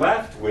we're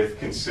left with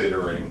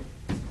considering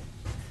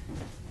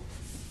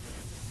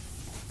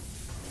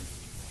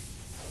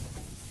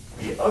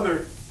the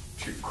other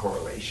two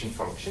correlation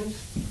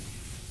functions.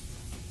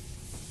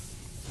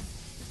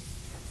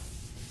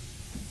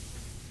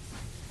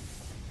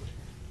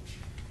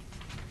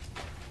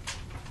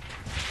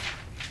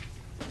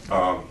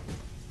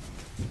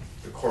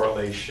 The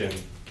correlation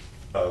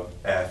of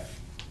F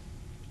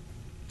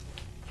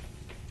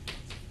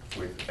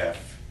with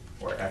F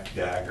or F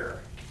dagger.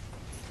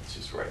 Let's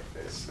just write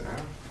this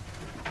down.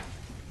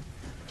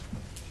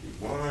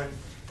 T1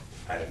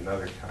 at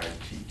another time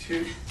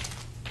T2.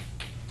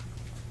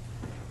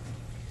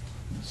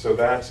 So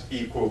that's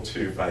equal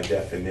to, by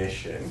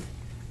definition,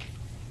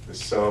 the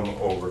sum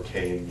over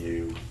K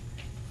mu,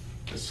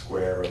 the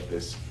square of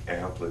this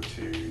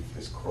amplitude,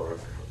 this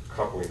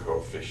coupling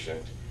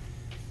coefficient,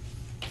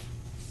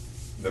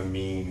 the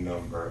mean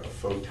number of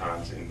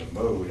photons in the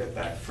mode at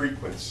that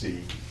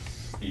frequency,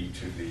 e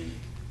to the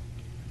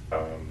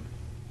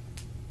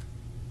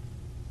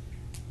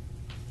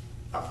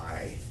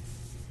I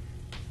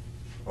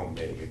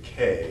omega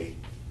k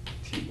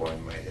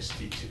T1 minus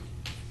T2.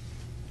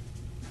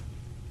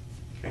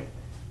 Okay.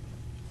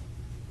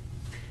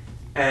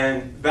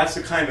 And that's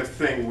the kind of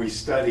thing we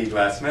studied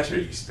last semester.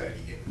 You study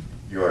in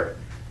your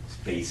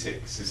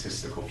basic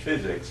statistical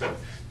physics of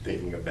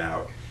thinking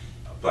about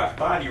black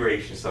body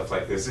radiation, stuff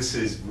like this. This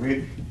is,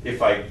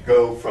 if I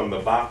go from the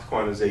box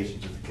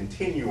quantization to the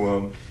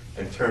continuum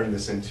and turn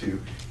this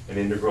into an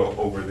integral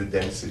over the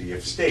density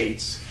of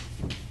states,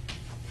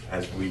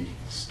 as we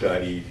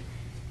studied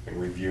and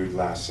reviewed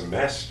last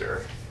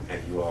semester,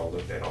 and you all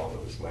looked at all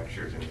those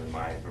lectures and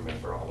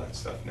remember all that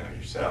stuff now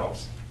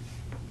yourselves.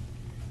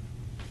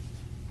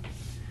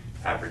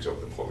 Average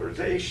over the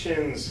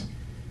polarizations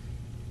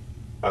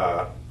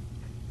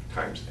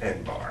times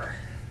n bar.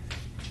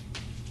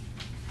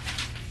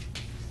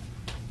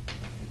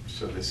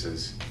 So this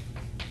is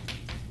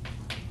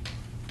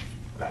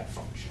that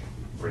function,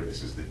 where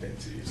this is the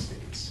density of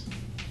states.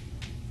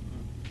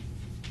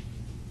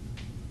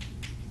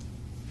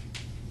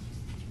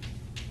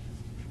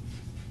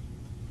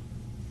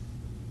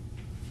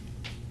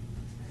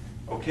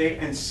 Okay,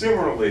 and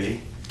similarly,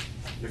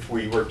 if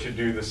we were to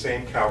do the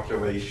same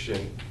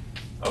calculation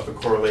of the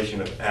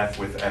correlation of F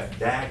with F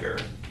dagger,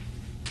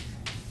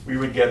 we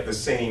would get the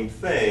same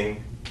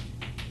thing,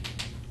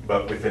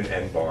 but with an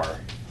n bar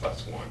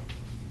plus 1.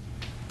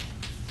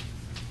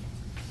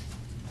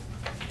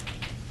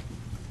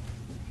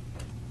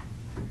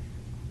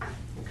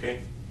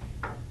 Okay.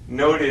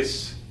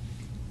 Notice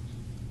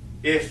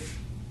if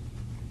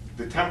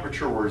the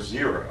temperature were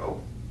 0,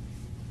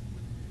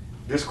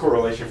 this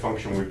correlation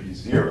function would be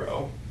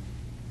 0,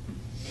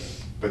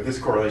 but this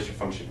correlation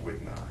function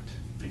would not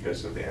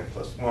because of the n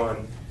plus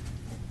 1.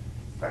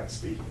 That's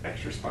the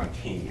extra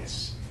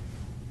spontaneous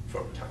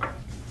photon,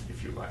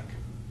 if you like.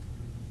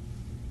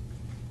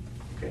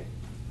 Okay.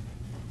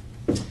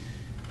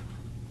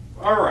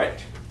 All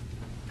right.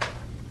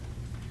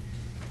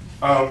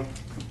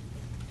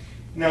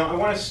 Now I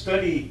want to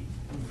study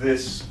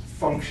this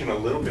function a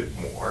little bit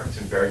more.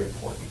 It's a very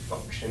important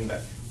function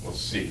that we'll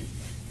see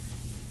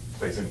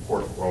plays an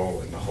important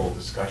role in the whole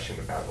discussion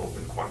about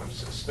open quantum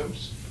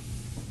systems.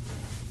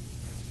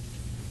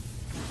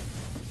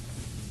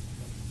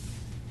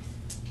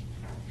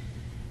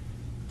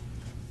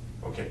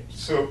 Okay,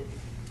 so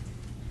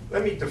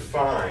let me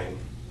define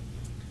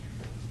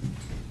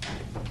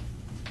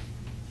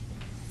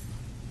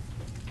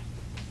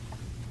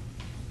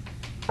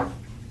I'll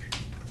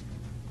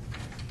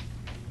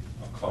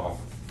call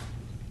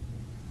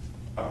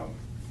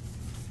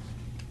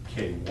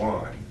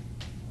K1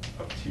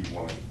 of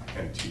T1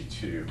 and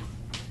T2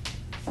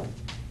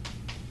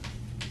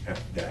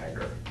 F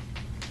dagger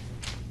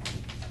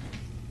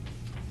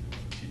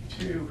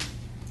T2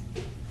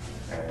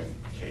 and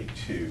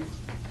K2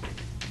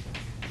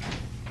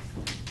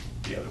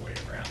 the other way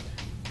around.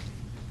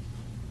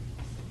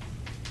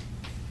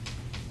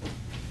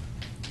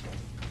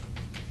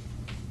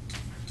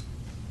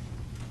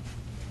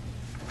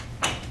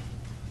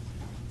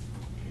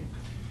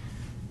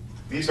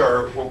 These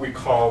are what we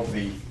call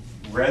the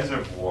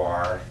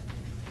reservoir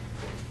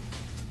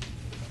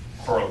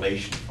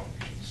correlation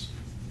functions.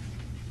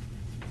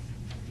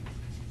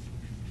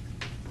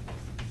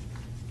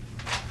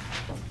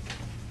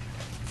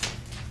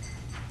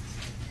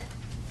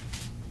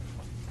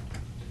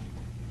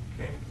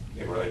 Okay.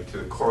 They relate to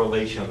the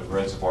correlation of the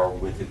reservoir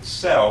with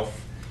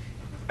itself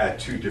at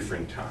two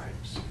different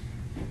times.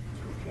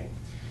 Okay.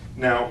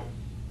 Now,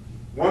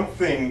 one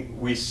thing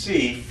we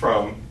see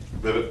from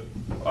the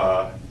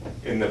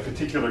in the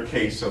particular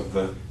case of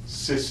the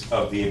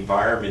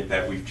environment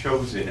that we've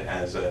chosen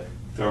as a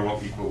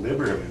thermal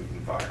equilibrium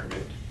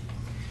environment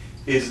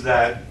is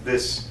that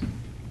this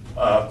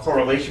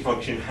correlation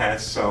function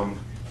has some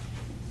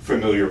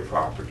familiar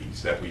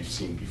properties that we've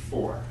seen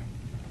before.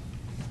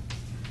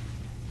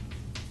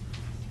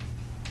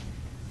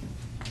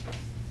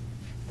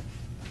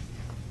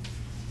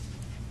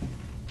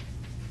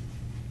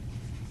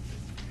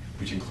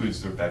 Which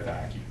includes the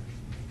vacuum.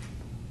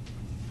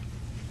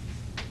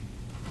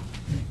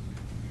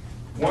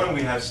 One,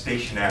 we have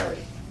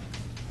stationarity,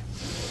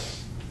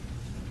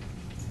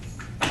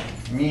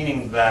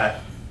 meaning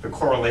that the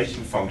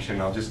correlation function,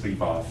 I'll just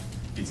leave off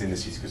these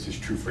indices because it's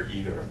true for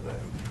either of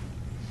them.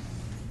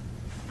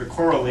 The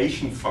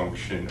correlation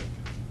function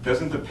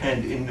doesn't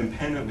depend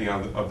independently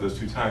of those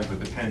two times, but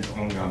depends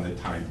only on the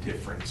time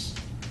difference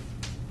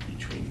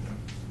between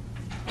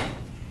them.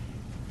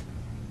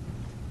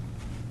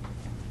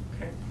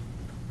 Okay.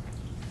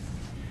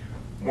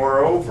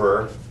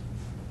 Moreover,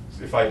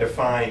 if I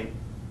define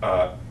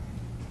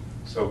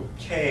so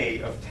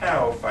K of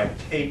tau, if I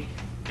take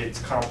its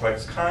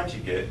complex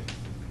conjugate,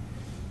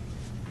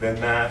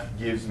 then that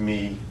gives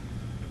me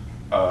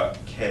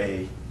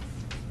K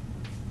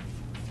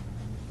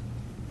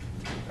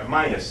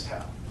minus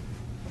tau.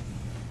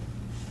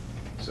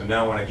 So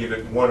now when I give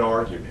it one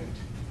argument,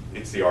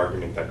 it's the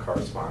argument that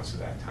corresponds to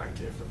that time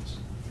difference.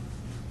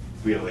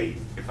 Really,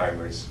 if I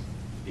was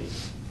being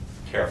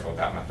careful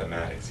about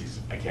mathematics, these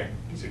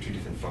are two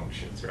different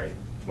functions, right?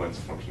 One's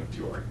a function of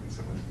two arguments,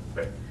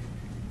 but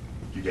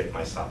you get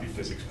my sloppy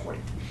physics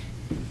point.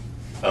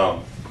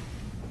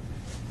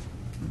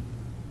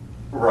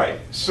 Right,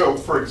 so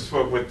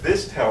what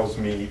this tells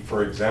me,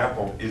 for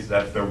example, is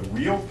that the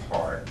real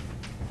part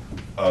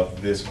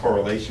of this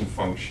correlation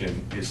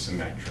function is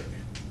symmetric.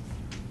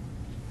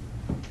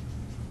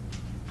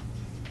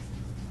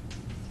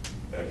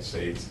 Let's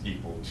say it's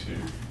equal to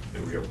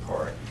the real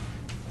part,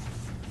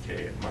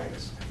 K at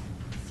minus.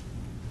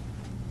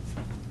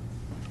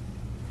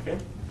 Okay?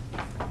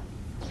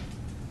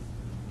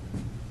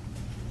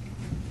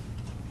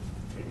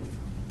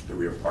 The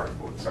real part of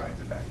both sides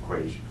of that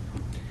equation.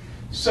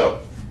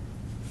 So,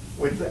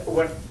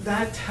 what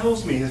that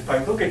tells me is if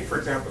I look at, for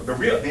example,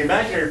 the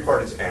imaginary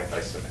part is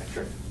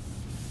anti-symmetric.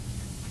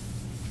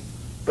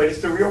 But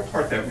it's the real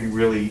part that we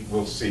really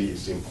will see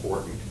is the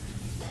important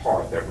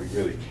part that we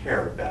really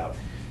care about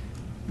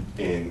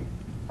in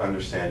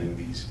understanding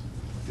these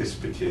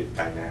dissipative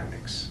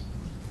dynamics.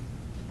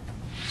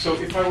 So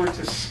if I were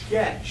to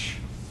sketch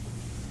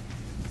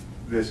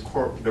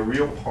the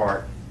real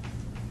part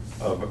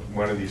of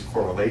one of these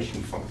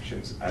correlation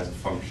functions as a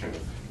function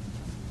of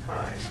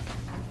time,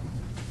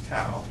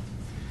 tau,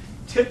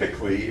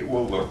 typically it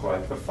will look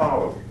like the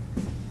following.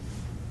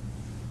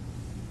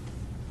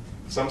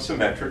 Some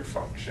symmetric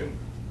function.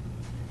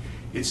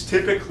 It's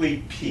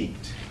typically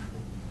peaked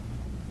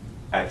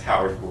at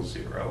tau equals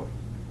 0,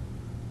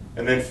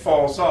 and then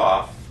falls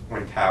off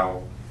when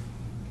tau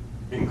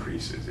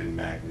increases in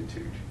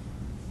magnitude.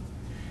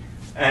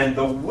 And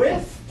the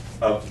width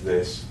of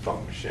this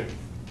function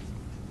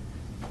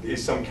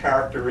is some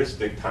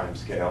characteristic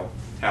timescale,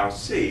 tau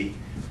c,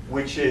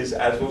 which is,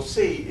 as we'll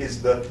see,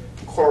 is the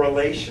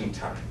correlation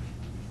time.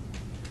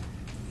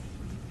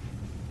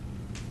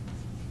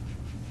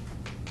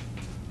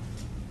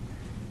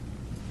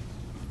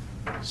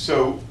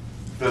 So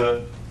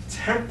the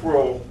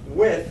temporal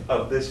width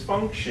of this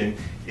function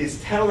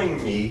is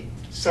telling me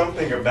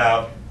something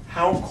about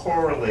how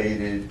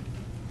correlated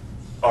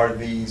are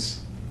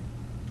these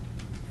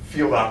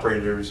field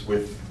operators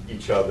with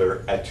each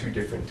other at two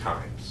different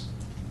times.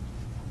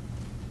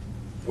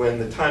 When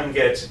the time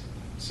gets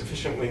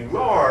sufficiently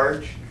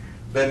large,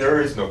 then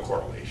there is no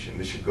correlation.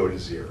 This should go to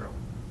 0.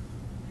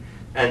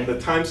 And the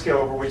time scale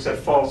over which that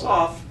falls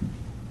off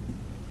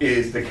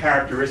is the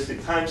characteristic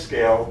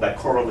timescale that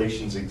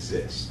correlations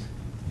exist.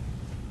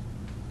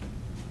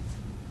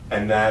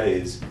 And that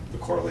is the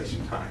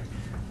correlation time.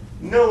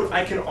 Note,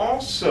 I can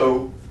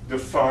also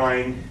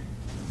define,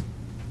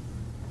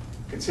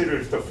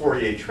 consider the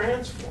Fourier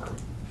transform.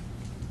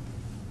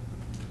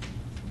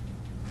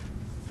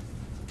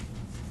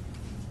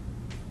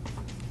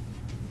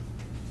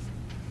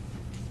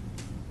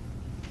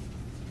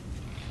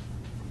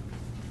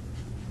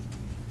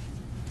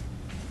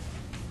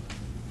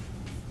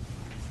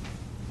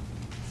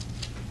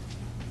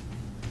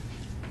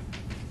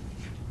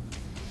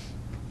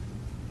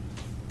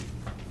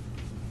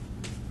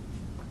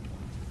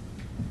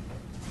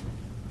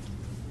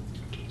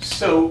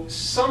 So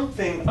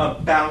something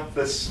about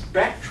the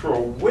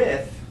spectral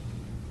width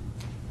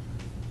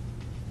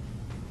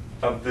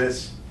of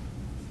this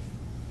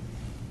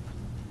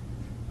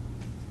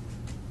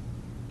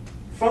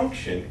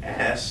function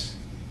S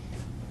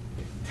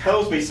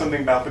tells me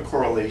something about the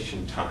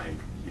correlation time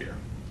here.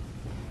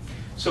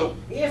 So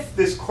if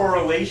this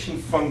correlation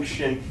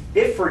function,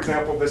 if for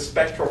example the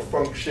spectral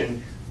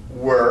function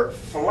were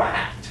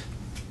flat,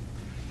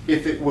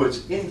 if it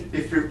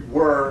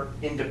were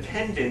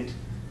independent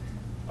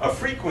of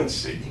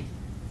frequency,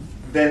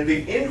 then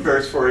the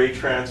inverse Fourier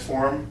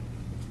transform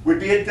would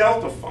be a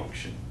delta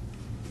function.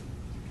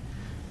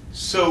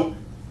 So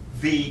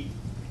the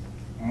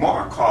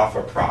Markov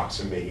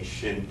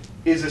approximation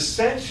is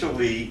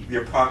essentially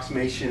the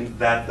approximation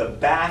that the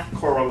Bath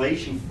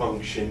correlation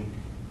function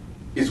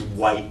is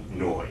white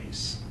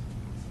noise.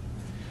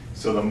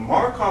 So the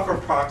Markov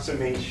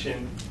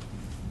approximation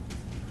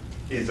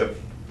is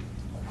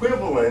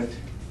equivalent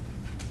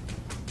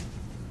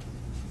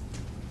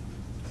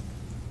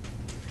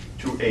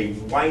to a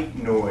white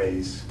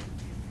noise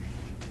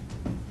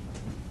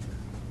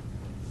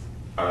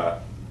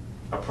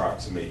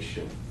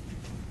approximation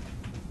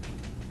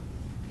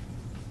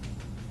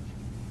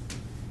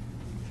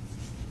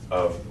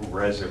of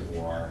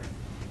reservoir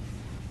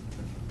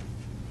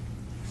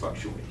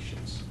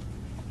fluctuations.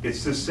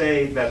 It's to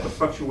say that the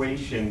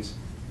fluctuations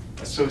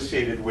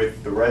associated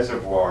with the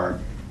reservoir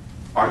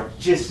are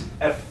just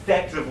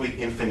effectively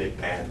infinite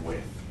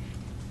bandwidth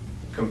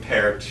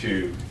compared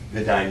to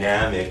the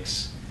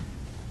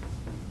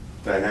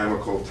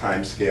dynamical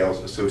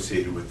timescales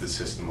associated with the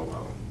system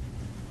alone.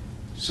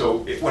 So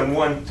when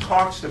one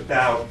talks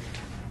about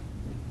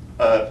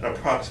an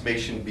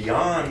approximation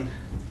beyond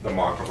the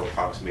Markov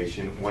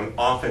approximation, one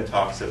often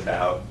talks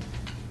about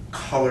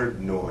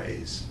colored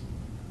noise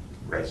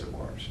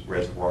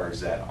reservoirs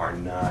that are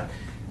not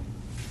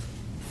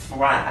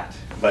flat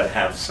but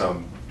have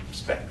some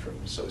spectrum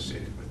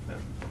associated with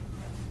them.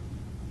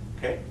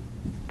 Okay?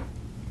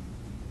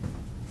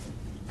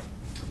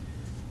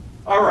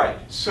 All right,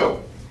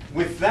 so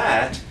with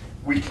that,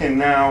 we can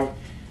now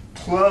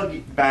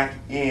plug back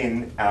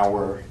in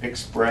our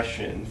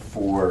expression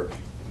for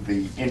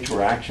the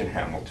interaction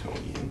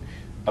Hamiltonian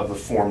of the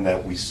form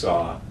that we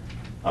saw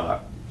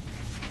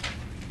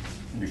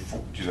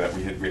before, that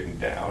we had written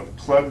down.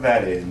 Plug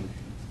that in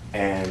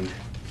and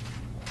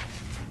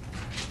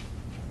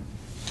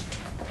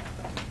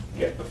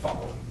get the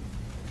following.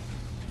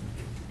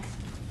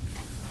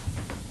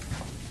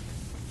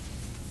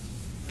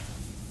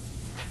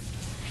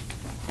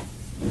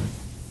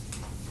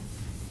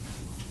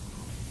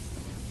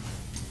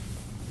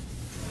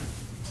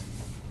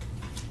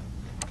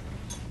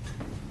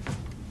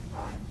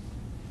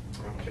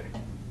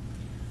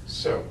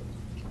 So,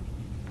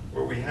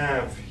 what we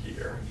have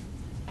here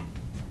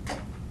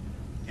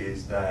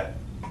is that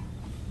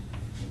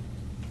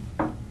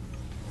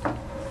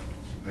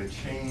the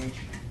change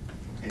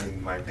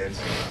in my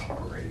density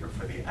operator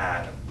for the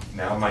atom.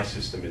 Now my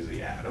system is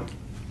the atom.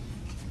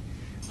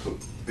 So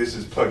this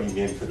is plugging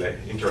in for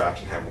the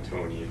interaction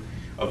Hamiltonian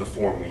of the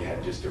form we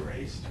had just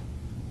erased.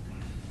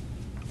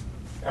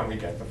 And we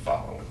get the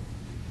following.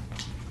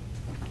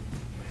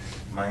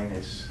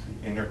 Minus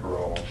the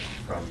integral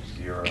from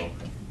 0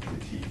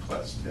 to t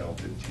plus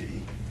delta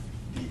t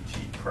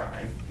dt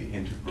prime, the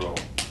integral,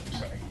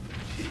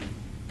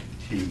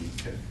 t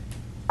to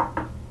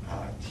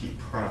t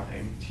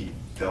prime, t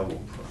double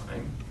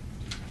prime.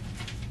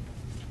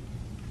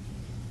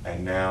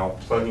 And now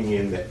plugging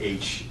in the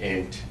h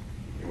int,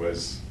 it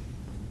was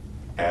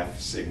f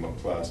sigma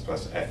plus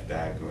f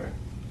dagger,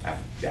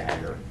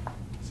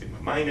 sigma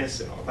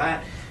minus, and all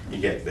that, you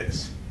get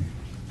this.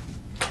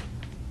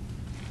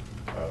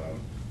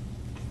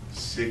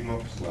 Sigma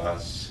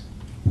plus,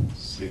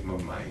 sigma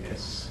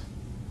minus,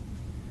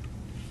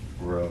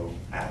 rho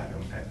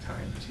atom at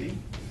time t,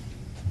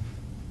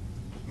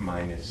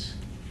 minus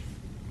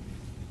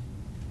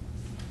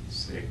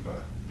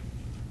sigma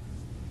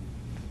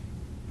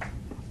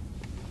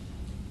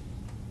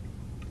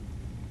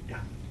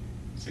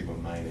sigma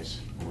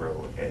minus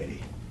rho a,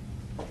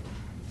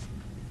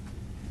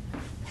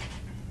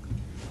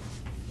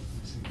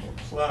 sigma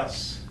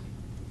plus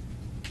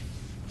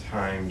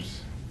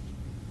times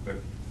the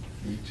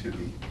e to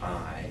the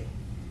I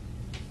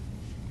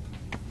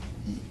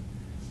e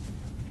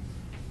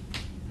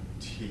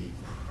t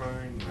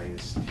prime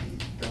minus t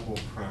double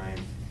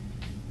prime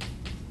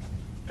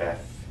f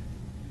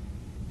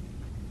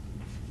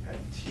at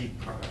t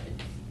prime,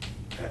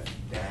 f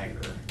dagger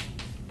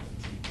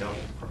at t double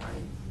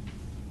prime,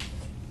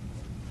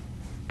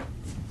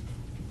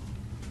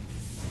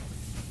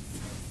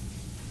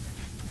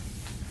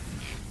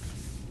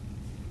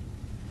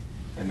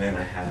 and then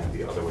I have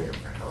the other way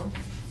around.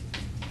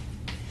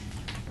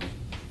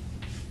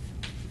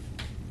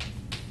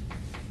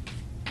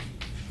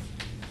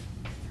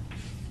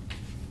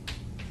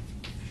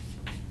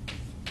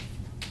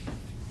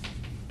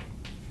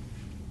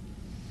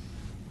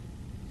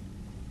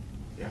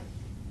 Yeah.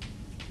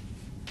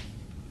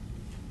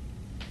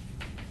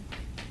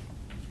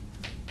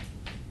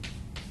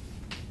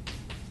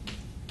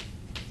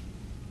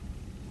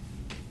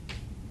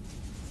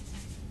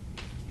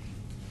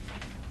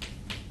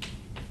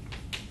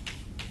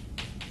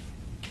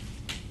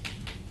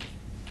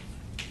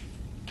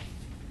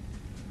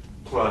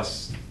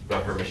 Plus the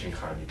Hermitian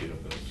conjugate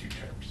of those two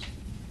terms.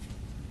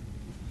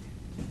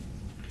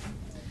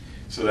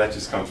 So that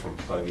just comes from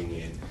plugging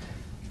in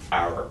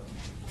our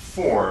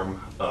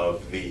form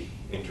of the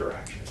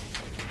interaction.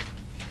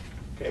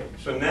 Okay,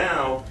 so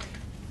now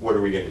what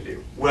are we going to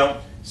do?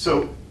 Well,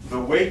 so the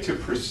way to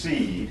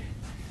proceed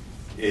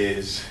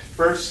is,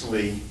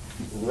 firstly,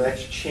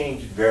 let's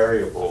change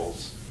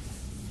variables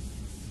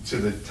to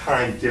the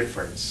time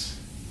difference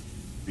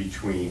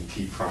between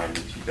t prime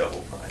and t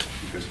double prime,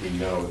 because we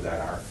know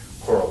that our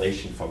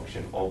correlation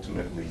function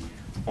ultimately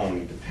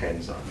only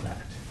depends on that.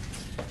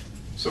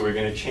 So we're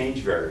going to change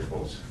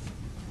variables.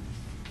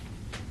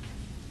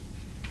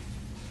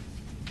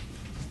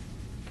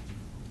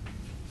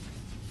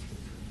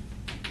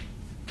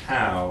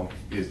 Tau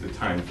is the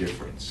time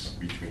difference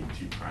between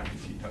t prime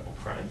and t double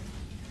prime.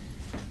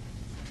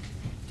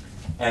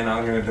 And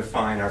I'm going to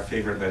define our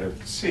favorite letter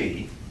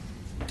c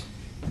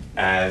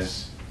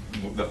as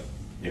the,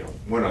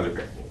 one other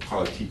variable. We'll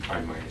call it t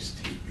prime minus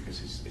t,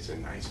 because it's a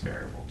nice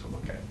variable to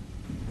look at.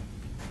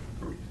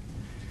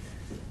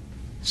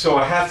 So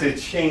I have to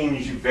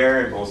change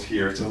variables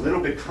here. It's a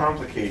little bit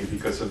complicated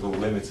because of the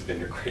limits of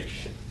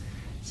integration.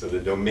 So the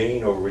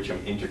domain over which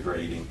I'm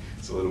integrating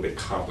is a little bit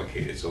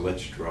complicated. So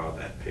let's draw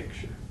that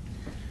picture.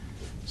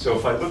 So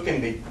if I look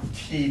in the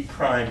t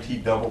prime, t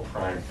double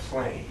prime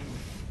plane,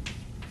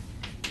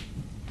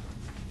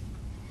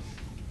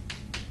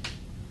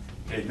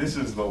 okay, this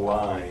is the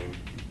line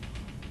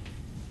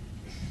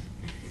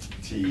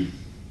t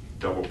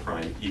double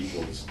prime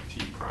equals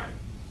t prime,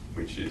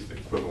 which is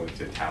equivalent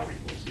to tau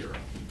equals 0.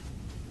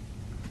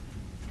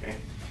 Okay?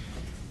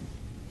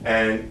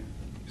 And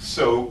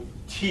so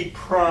t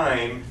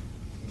prime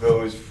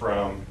goes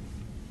from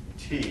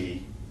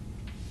t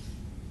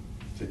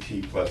to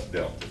t plus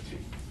delta t.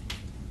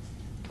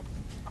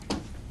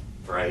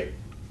 Right?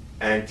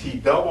 And t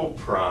double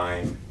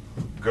prime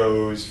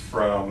goes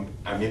from,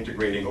 I'm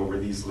integrating over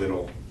these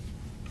little,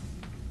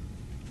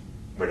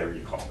 whatever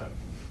you call them.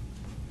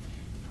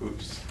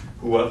 Oops.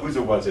 Whose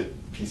or was it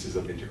pieces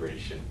of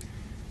integration?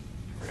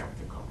 I forgot what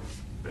they're called.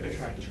 But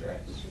anyway.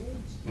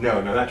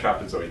 No, not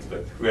trapezoids,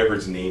 but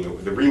whoever's name,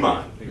 the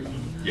Riemann.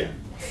 Yeah.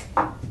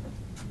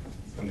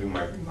 I'm doing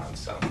my Riemann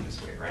sound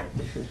this way, right?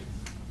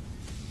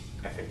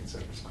 I think it's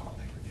what it's called,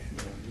 I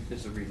forget.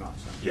 It's a Riemann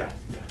sound. Yeah,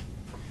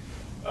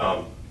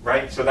 yeah.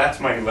 Right, so that's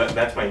my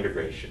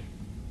integration,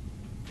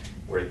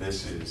 where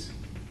this is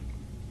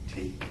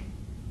t,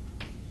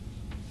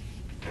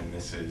 and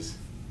this is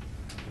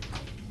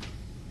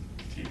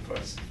t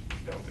plus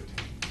delta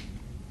t.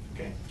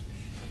 Okay.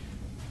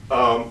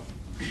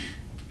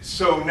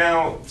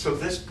 So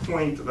this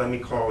point, let me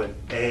call it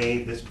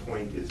A, this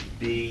point is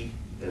B,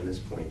 and this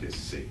point is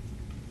C.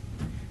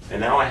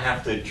 And now I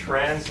have to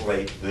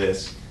translate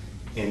this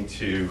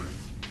into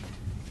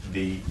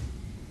the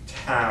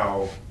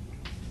tau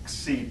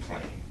C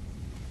plane.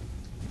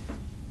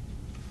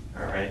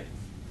 All right.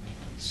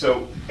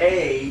 So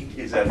A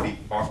is at the,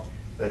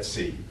 let's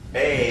see,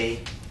 A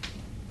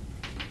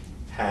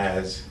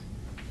has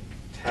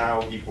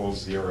tau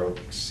equals 0,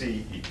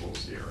 C equals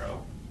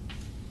 0.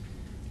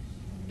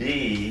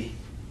 B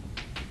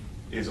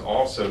is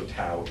also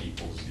tau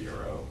equals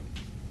 0,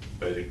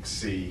 but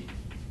C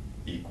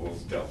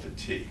equals delta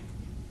t.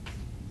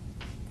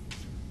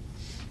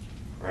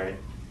 Right?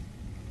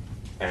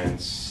 And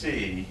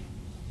C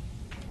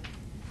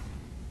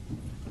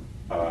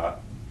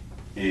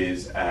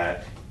is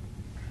at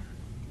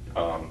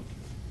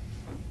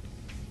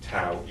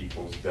tau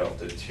equals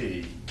delta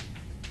t,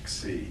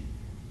 C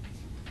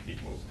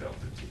equals delta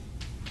t.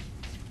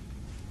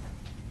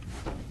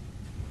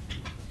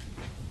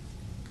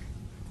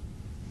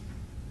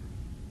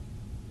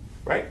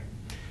 Right?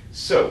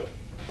 So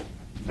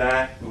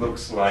that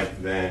looks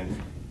like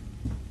then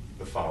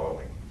the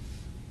following.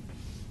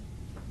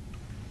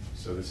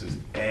 So this is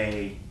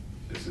A,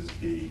 this is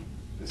B,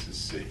 this is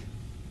C.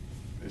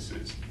 This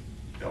is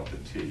delta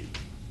t,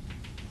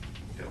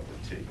 delta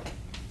t.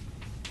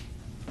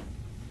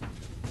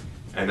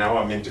 And now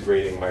I'm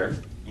integrating my,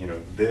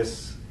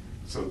 this.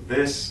 So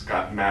this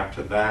got mapped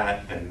to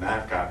that, and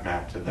that got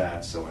mapped to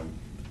that, so I'm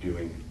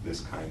doing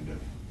this kind of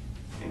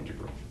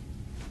integral.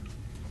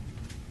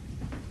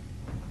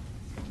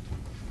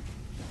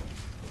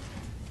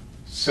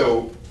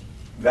 So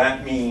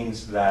that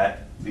means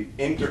that the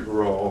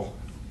integral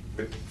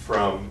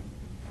from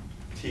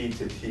t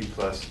to t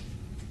plus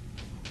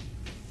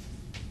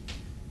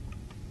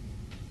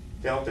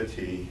delta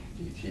t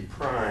dt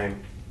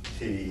prime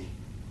t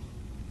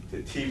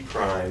to t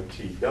prime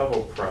t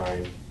double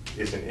prime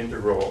is an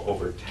integral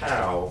over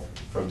tau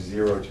from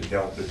 0 to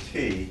delta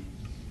t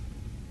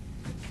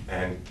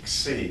and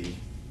c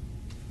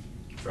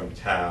from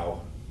tau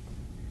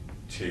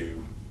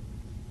to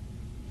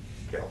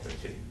delta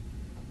t.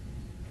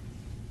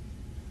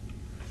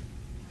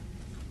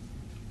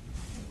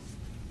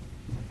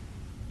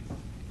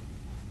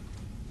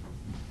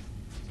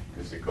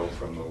 Because it goes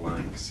from the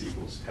line c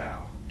equals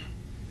tau.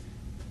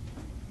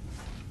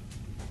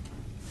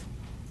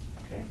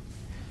 Okay,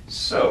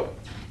 so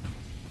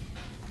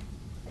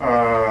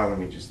let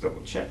me just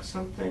double check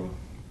something.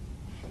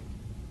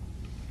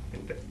 I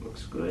think that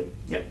looks good.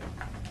 Yep.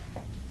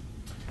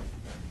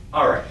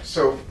 All right,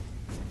 so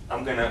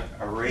I'm going to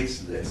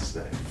erase this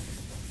then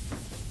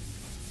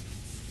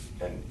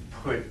and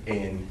put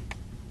in,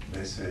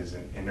 this is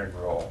an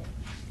integral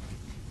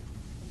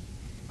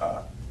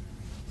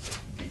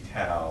d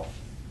tau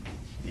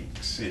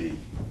dc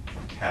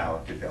tau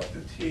to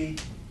delta t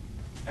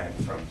and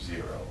from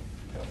 0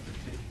 to delta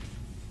t.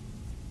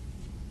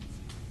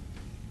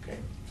 Okay,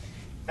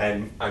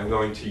 and I'm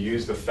going to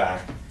use the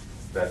fact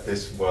that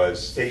this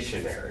was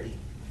stationary.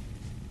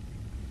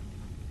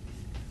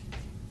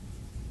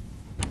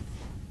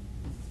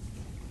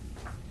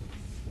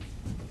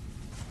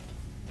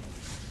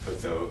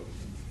 But though,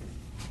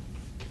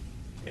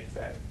 if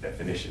that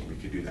definition, we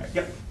could do that.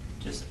 Yep.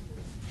 Just,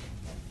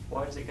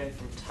 why does it go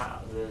from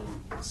tau,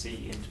 the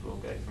C integral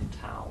go from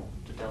tau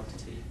to delta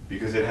t?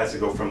 Because it has to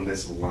go from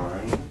this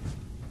line,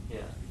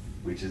 Yeah.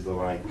 which is the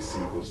line c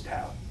equals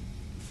tau.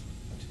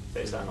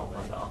 But is that not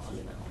like the upper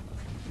limit on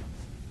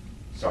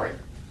that? Sorry?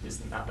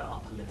 Isn't that the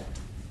upper limit?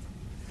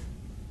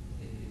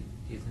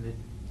 Isn't it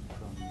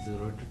from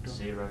 0 to 2?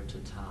 0 to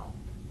tau.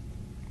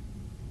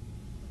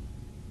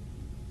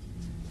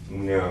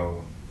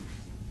 No.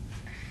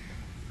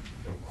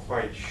 I'm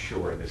quite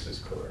sure this is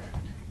correct.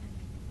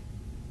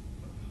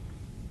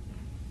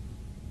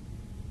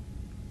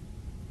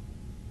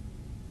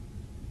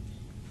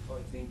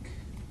 I think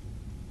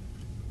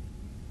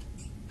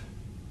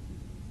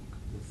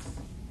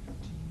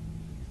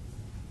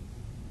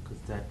Because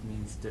that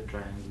means the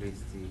triangle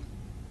is the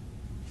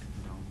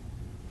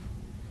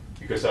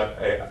Because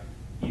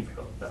You've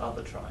got the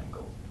other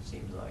triangle,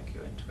 seems like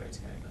you're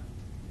integrating over.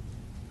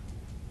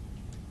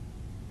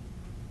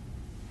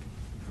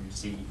 From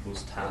C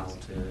equals tau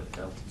to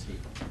delta t.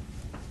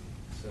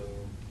 so.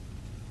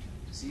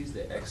 Just use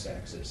the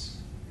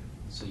x-axis.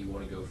 So you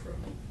want to go from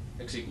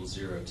x equals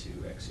 0 to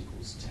x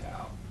equals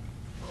tau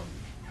on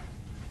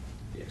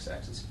the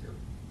x-axis if you're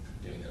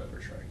doing that over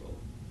a triangle.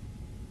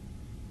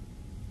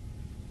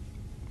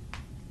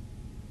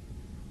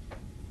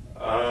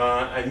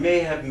 I may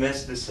have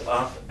messed this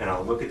up, and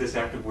I'll look at this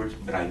afterwards,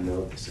 but I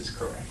know this is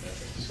correct.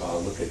 So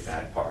I'll look at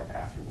that part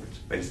afterwards.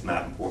 But it's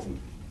not important.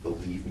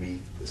 Believe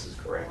me, this is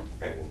correct.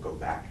 And we'll go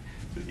back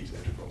to these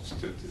integrals,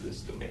 to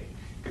this domain,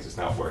 because it's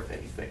not worth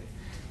anything.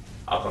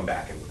 I'll come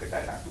back and look at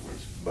that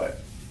afterwards,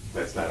 but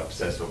let's not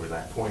obsess over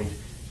that point.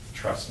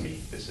 Trust me,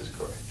 this is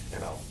correct,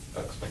 and I'll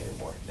explain it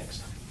more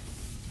next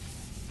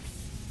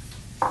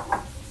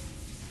time.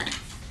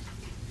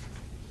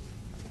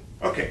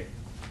 Okay,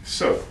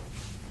 so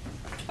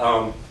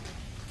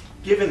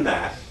given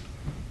that,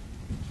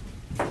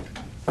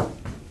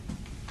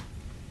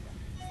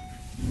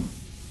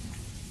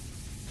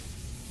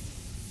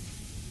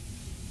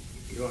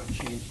 You want to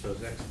change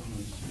those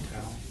exponents to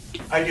tau?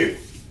 I do.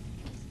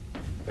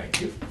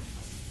 Thank you.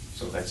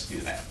 So let's do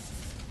that.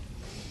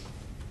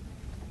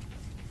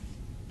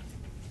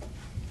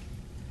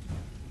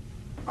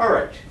 All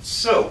right,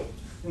 so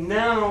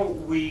now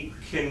we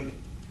can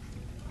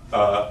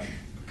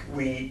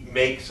we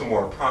make some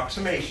more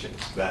approximations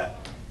that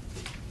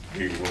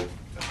we will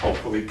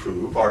hopefully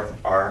prove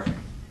are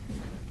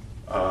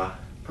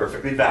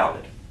perfectly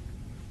valid.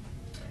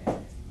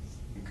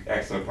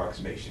 Excellent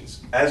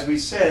approximations. As we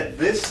said,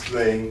 this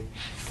thing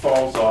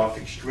falls off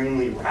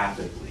extremely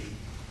rapidly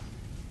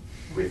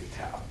with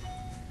tau.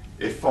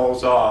 It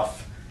falls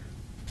off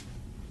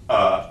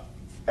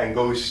and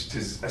goes to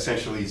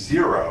essentially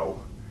 0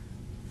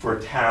 for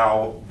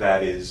tau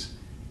that is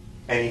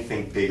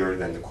anything bigger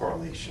than the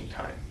correlation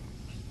time.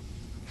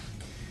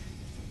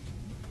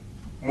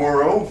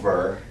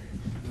 Moreover,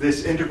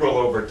 this integral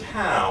over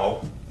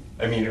tau,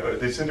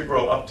 this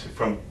integral up to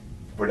from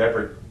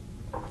whatever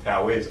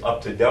tau is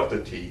up to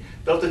delta t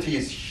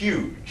is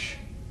huge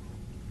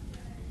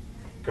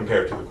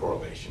compared to the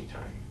correlation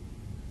time,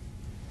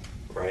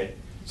 right?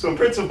 So in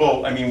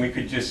principle, we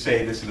could just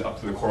say this is up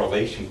to the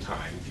correlation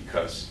time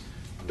because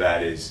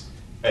that is,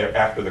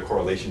 after the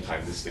correlation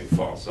time, this thing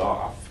falls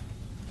off.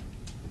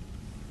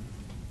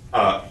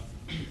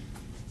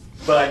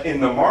 But in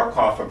the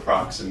Markov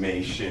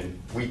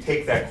approximation, we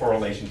take that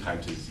correlation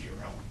time to 0.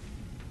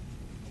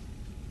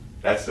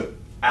 That's the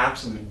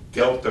absolute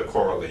delta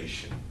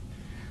correlation.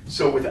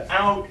 So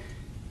without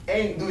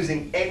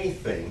losing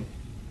anything,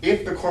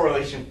 if the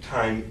correlation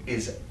time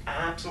is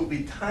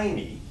absolutely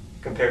tiny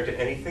compared to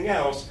anything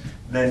else,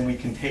 then we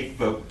can take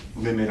the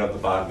limit of the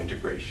bottom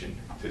integration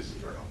to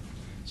 0.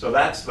 So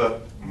that's the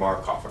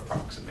Markov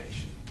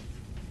approximation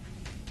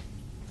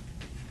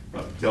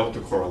of delta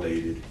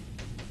correlated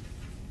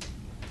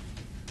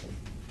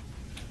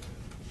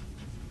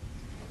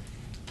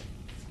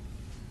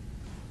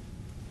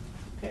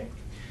okay.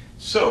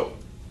 So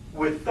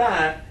with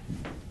that,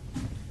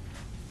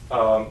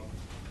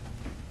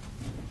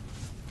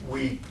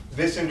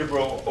 this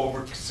integral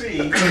over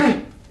C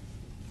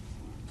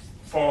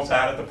falls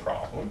out of the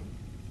problem.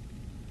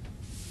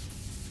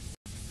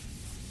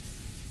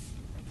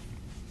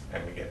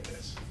 And we get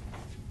this.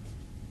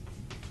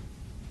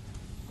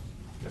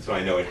 And so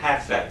I know it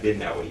has that been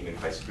that way even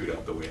if I screwed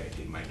up the way I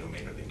did my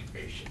domain of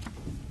integration.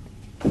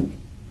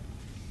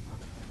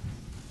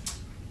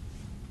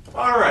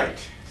 All right,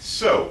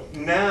 so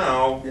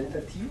now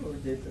Delta t or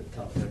delta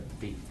tau?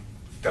 T.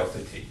 delta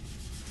t.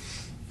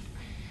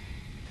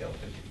 Delta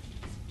t.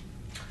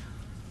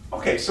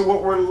 Okay, so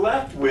what we're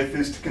left with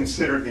is to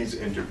consider these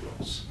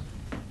integrals.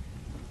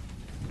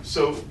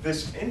 So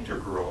this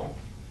integral,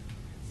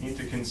 you need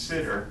to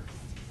consider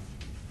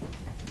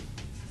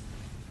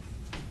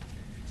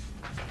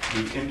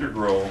the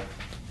integral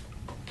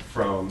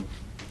from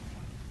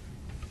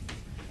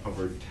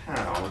over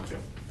tau to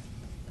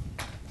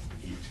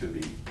e to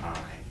the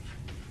I.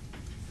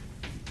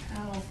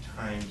 Tau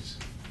times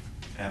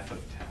f of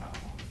tau,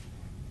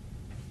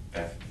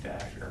 f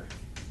dasher,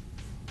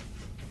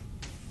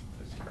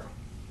 to 0.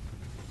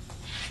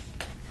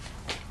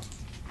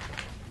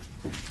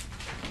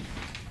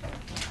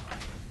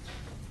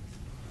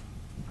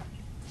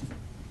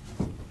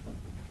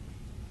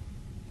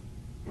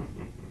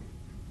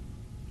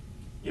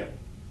 Yeah.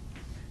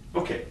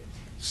 Okay,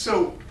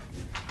 so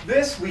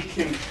this we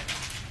can,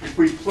 if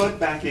we plug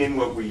back in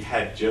what we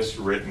had just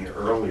written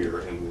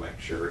earlier in the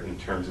lecture in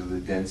terms of the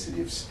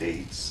density of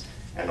states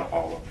and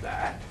all of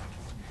that,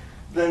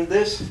 then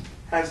this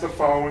has the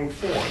following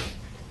form.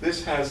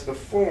 This has the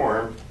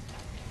form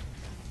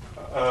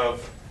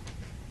of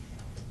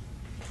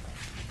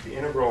the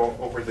integral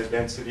over the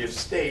density of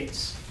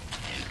states,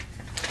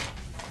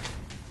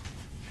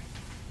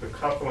 the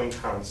coupling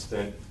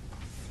constant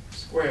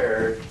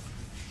squared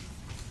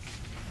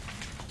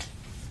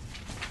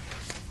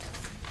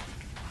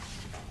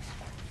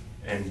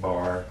n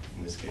bar,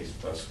 in this case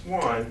plus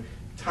 1,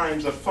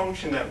 times a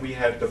function that we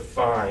had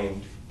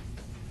defined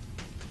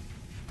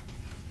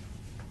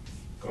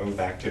going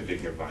back to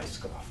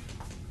Wigner-Weisskopf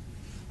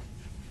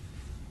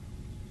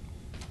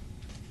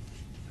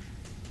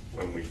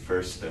when we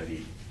first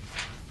studied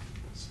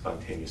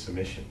spontaneous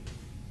emission.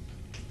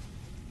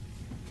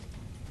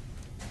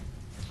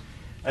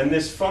 And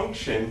this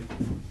function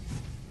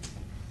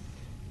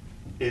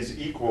is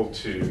equal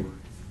to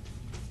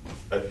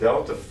a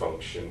delta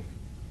function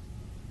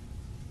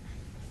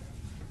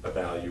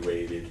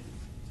evaluated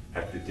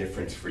at the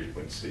difference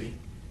frequency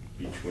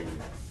between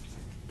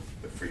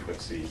the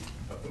frequency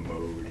of the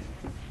mode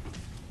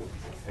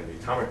and the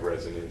atomic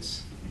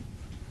resonance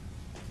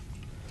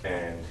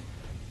and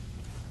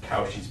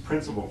Cauchy's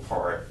principal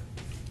part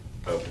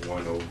of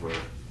 1 over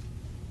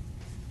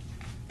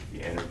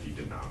the energy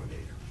denominator.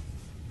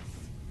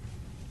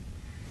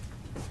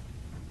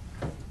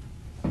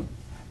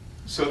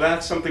 So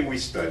that's something we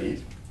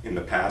studied in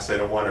the past. I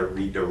don't want to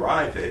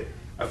rederive it.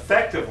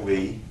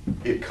 Effectively,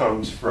 it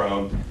comes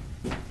from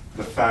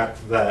the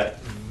fact that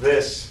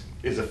this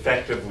is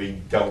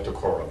effectively delta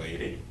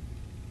correlated,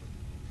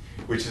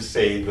 which is to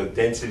say the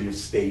density of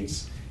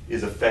states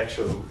is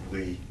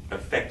effectively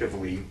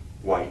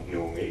white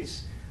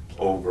noise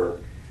over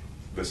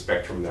the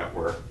spectrum that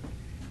we're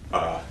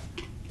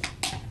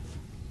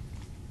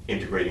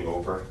integrating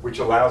over, which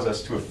allows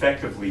us to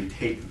effectively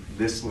take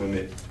this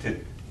limit to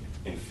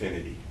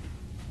infinity.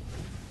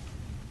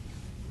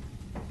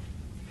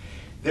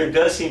 There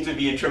does seem to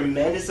be a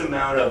tremendous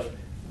amount of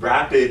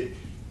rapid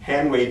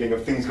hand waving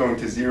of things going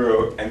to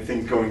 0 and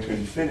things going to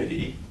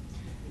infinity.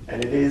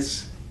 And it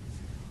is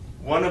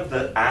one of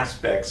the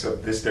aspects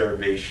of this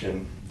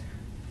derivation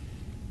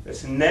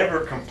that's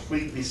never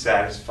completely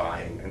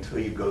satisfying until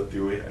you go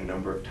through it a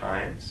number of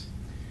times.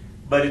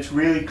 But it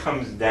really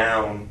comes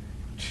down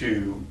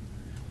to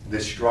the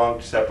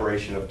strong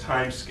separation of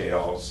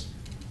timescales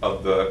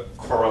of the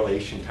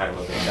correlation time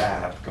of the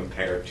gap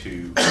compared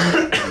to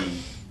the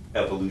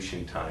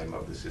evolution time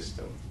of the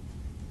system.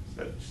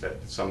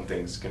 That some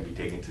things can be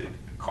taken to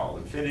call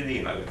infinity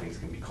and other things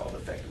can be called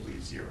effectively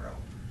 0.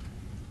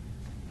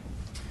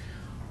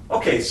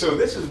 Okay, so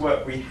this is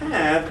what we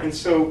have, and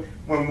so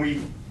when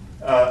we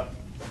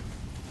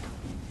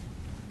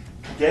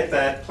get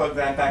that, plug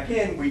that back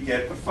in, we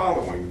get the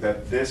following,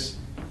 that this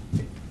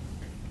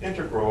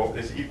integral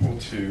is equal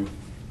to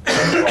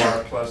n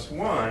bar plus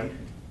 1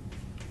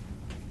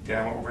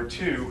 gamma over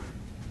 2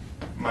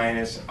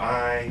 minus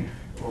I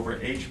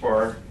over h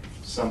bar,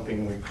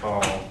 something we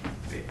call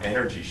the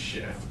energy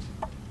shift,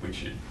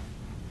 which it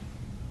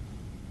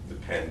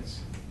depends,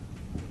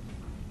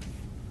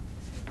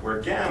 where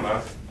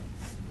gamma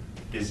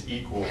is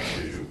equal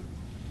to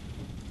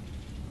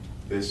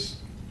this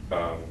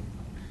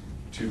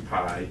 2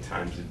 pi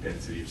times the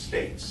density of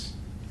states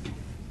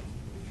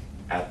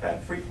at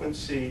that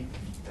frequency,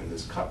 and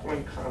this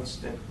coupling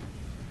constant,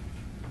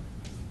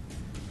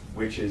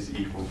 which is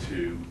equal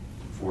to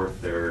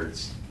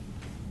 4/3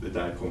 the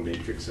dipole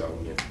matrix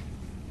element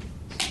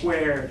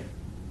squared.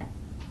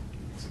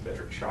 It's a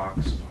better chalk,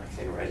 so my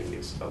handwriting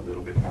is a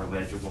little bit more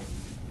legible.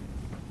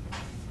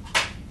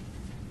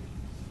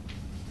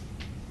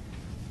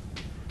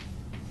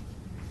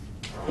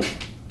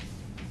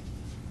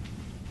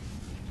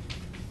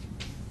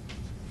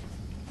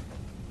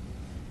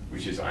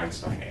 Which is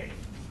Einstein A.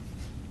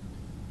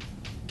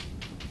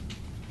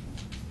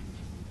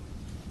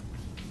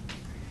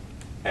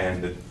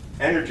 And the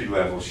energy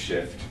level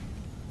shift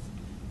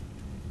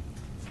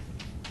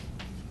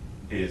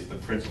is the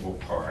principal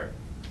part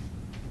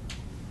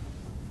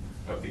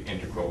of the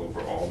integral over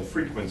all the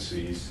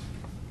frequencies,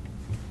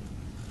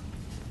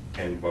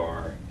 n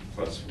bar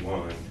plus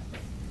 1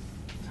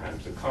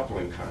 times the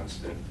coupling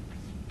constant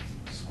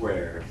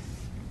squared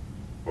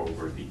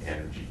over the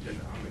energy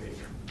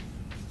denominator.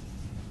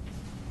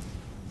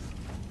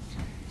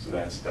 So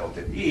that's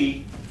delta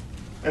E.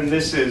 And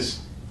this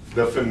is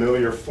the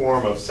familiar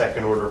form of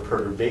second order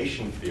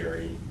perturbation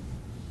theory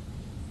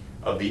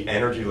of the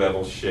energy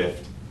level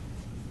shift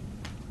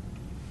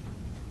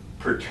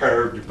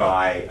perturbed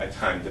by a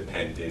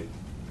time-dependent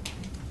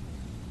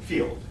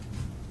field.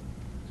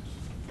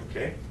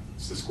 Okay?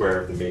 It's the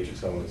square of the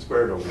matrix element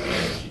squared over the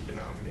energy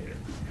denominator.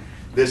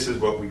 This is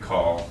what we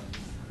call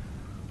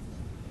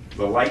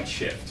the light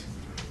shift.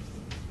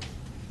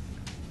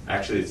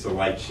 Actually, it's the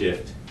light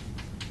shift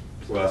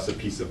plus a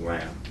piece of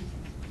lamp.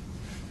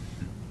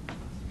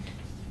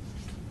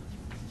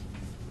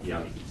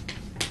 Yummy.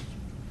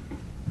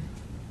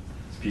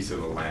 It's a piece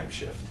of the lamp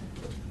shift.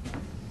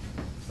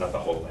 It's not the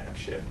whole lamp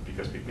shift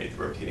because we've made the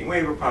rotating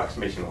wave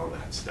approximation, all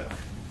that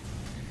stuff.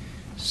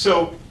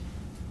 So,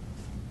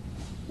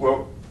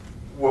 well,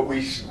 what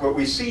we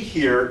see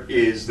here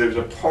is there's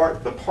a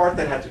part, the part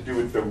that had to do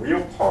with the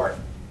real part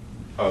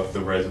of the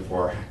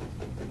reservoir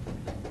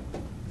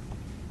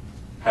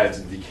has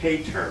a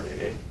decay term in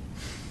it.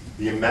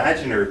 The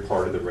imaginary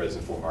part of the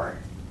reservoir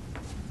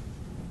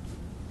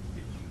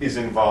is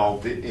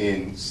involved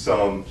in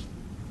some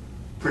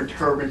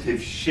perturbative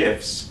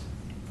shifts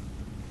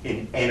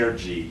in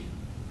energy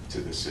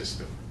to the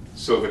system.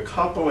 So the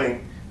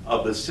coupling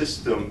of the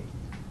system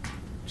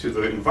to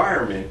the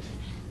environment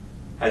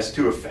has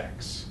two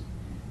effects.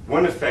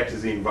 One effect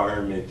is the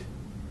environment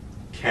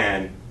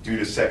can, due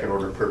to second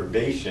order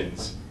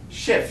perturbations,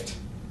 shift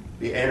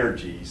the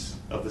energies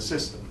of the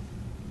system.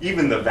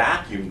 Even the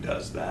vacuum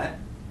does that.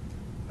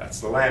 That's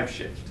the lamp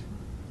shift.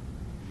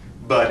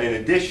 But in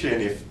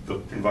addition, if the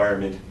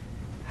environment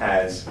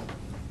has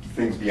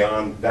things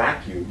beyond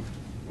vacuum,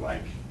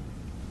 like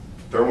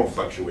thermal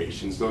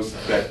fluctuations,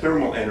 that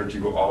thermal energy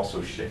will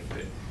also shift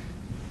it.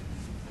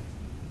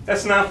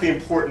 That's not the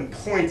important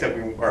point that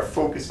we are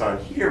focused on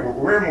here. What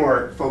we're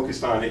more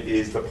focused on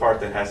is the part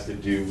that has to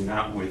do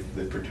not with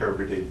the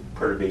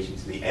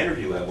perturbations to the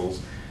energy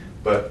levels,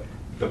 but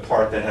the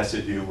part that has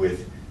to do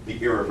with the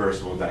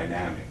irreversible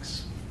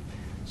dynamics.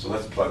 So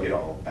let's plug it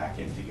all back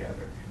in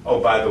together.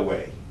 Oh, by the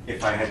way,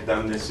 if I had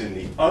done this in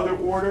the other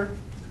order,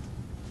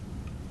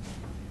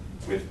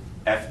 with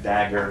F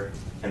dagger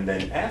and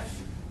then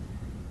F,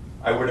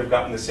 I would have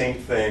gotten the same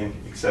thing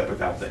except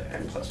without the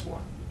n plus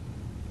 1.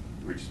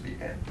 It would just be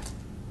n.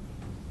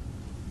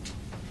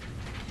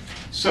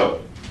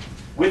 So,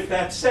 with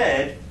that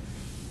said,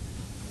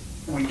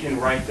 we can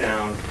write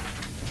down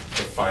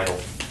the final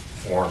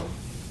form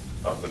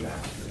of the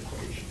master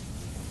equation.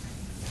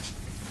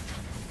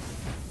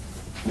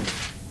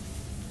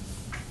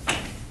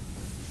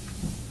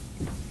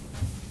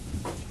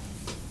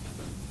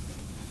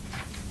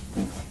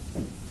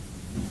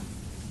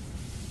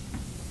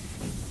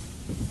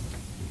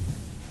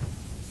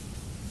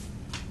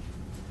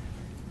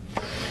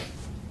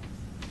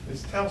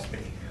 This tells me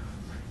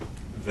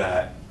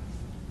that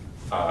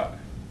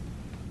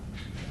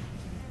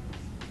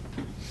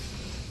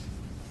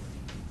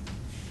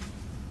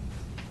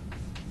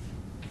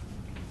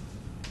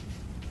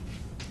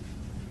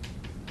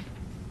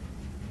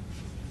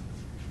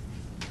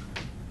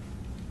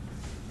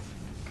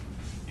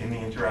in the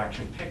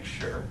interaction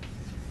picture,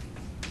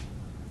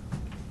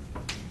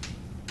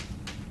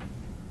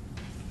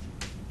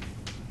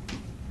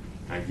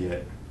 I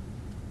get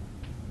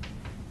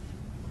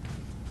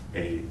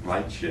a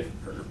light shift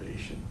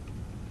perturbation.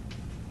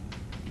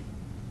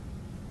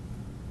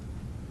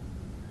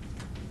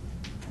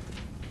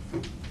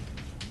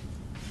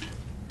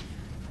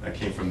 That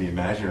came from the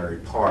imaginary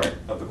part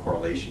of the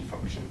correlation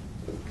function.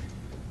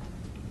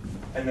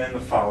 And then the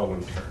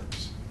following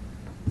terms.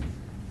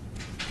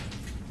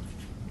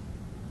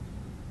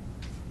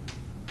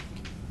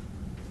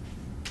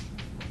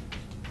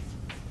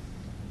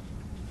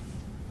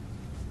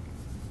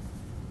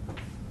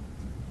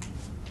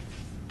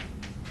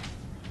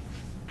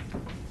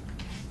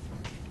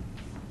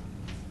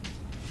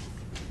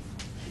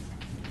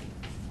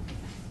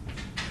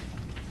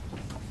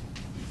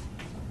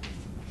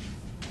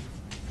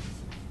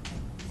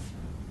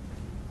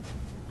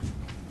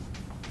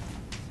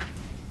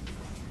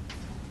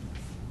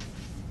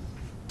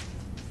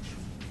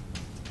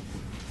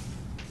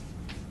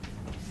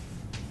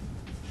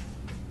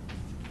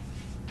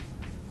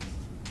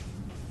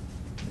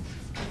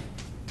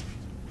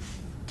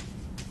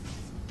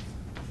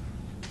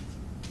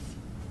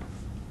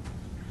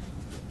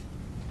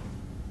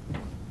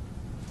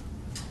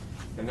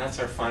 And that's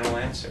our final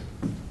answer.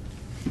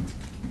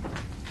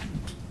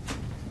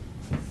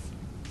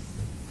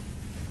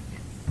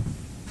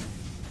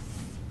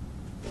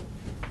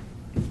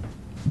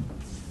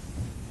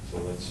 So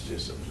let's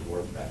just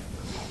absorb that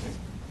for a moment.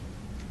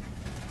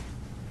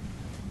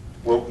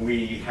 What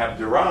we have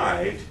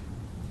derived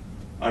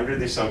under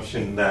the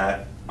assumption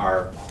that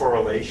our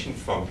correlation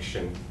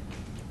function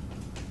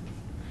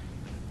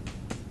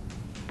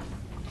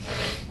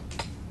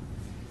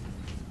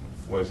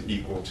was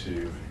equal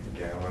to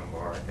gamma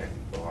bar n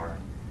bar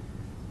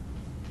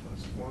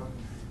plus 1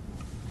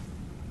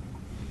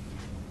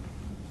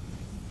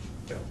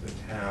 delta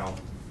tau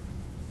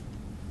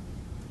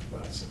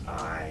plus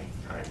I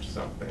times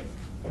something,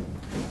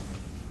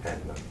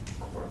 and the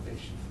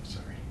correlation,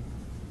 sorry.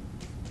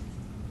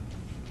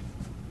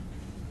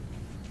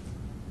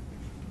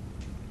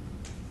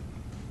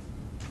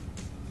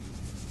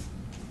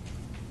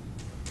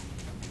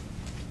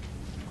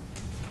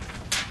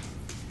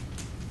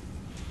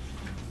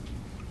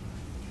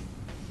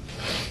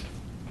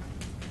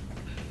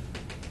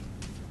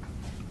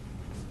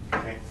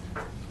 Okay.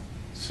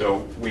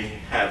 So we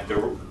have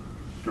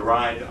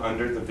derived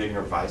under the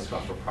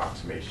Wigner-Weisskopf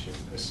approximation,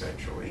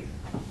 essentially,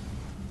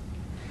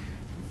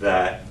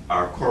 that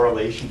our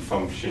correlation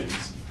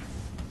functions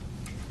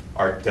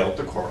are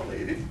delta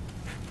correlated.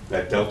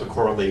 That delta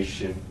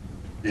correlation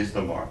is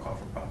the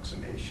Markov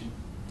approximation.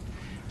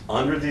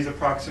 Under this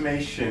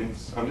approximation,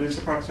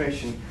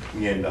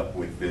 we end up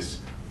with this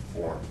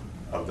form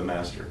of the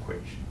master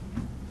equation.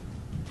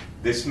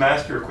 This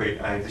master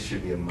equation, this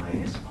should be a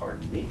minus,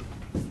 pardon me.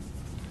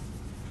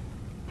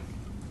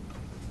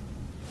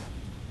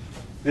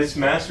 This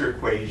master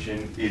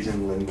equation is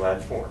in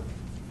Lindblad form.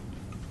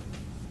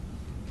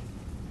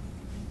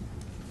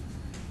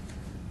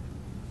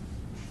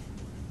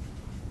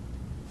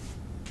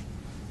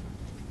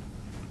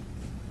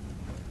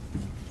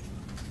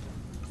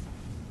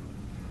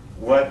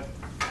 What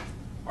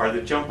are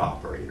the jump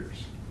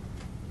operators?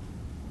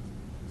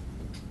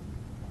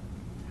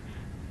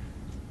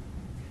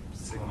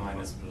 Sigma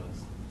minus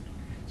plus.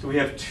 So we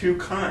have two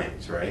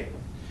kinds, right?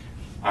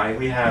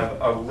 We have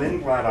a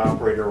Lindblad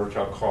operator, which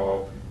I'll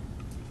call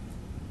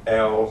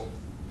L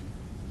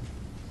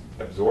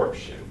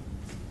absorption,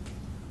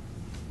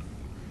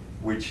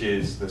 which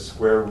is the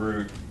square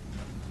root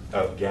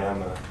of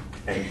gamma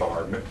n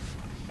bar.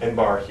 N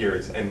bar here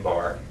is n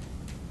bar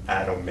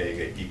at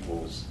omega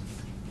equals,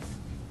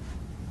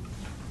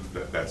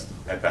 that's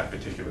at that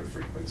particular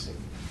frequency,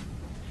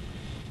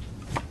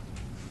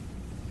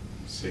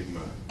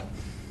 sigma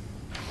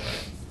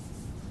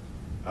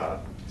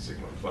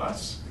sigma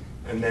plus.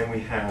 And then we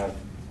have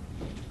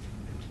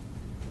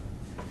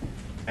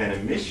an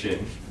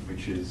emission,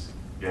 which is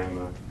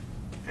gamma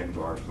n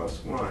bar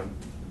plus 1,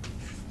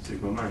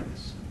 sigma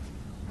minus.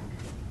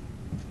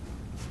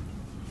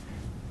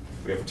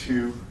 We have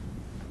two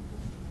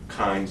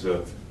kinds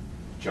of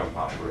jump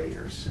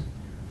operators.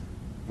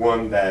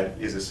 One that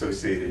is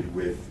associated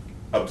with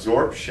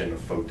absorption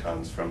of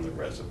photons from the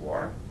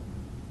reservoir,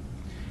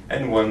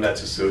 and one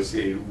that's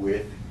associated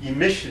with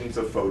emissions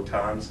of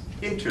photons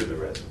into the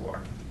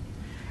reservoir.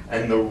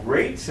 And the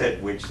rates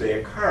at which they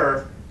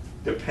occur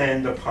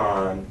depend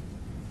upon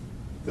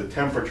the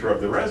temperature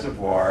of the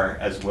reservoir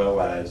as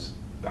well as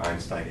the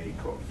Einstein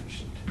A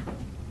coefficient.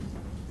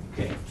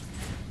 Okay.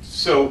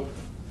 So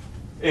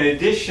in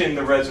addition,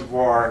 the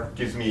reservoir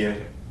gives me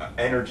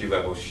energy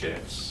level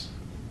shifts,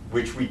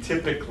 which we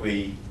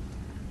typically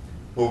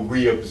will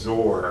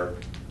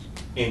reabsorb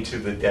into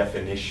the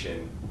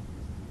definition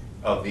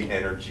of the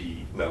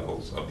energy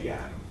levels of the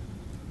atom.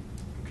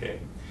 Okay.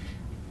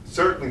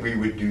 Certainly we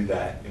would do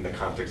that in the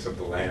context of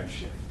the lamp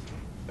shift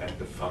that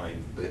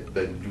define the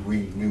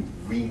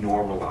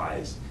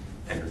renormalized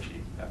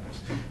energy levels.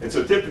 And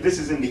so this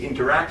is in the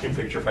interaction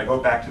picture. If I go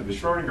back to the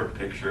Schrodinger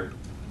picture,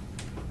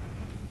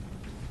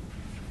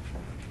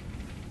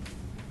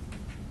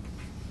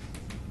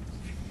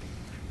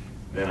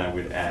 then I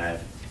would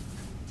add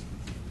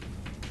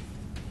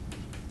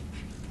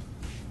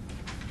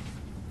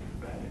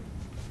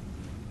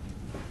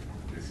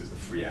this is the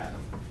free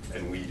atom,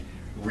 and we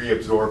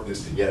reabsorb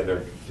this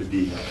together to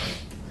be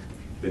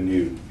the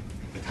new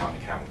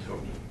atomic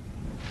Hamiltonian.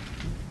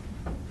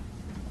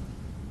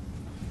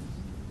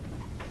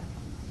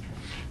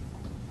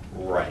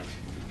 Right.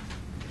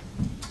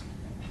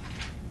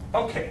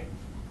 Okay.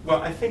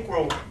 Well, I think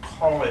we'll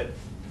call it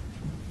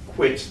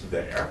quits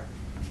there.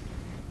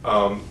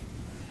 The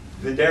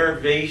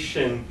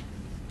derivation,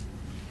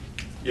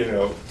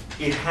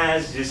 it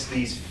has just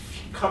these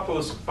couple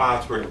of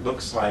spots where it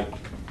looks like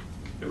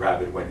the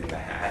rabbit went in the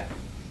hat.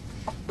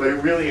 But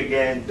it really,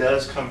 again,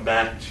 does come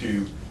back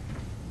to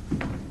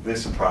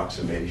this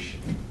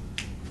approximation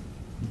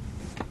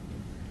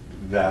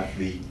that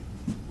the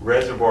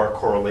reservoir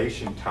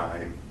correlation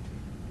time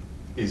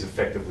is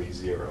effectively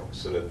 0,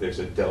 so that there's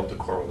a delta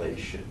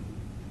correlation.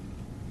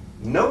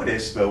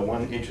 Notice, though,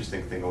 one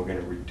interesting thing, we're going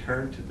to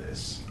return to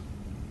this,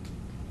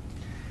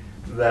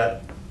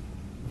 that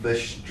the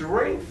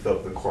strength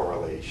of the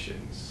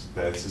correlations,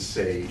 that is to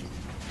say,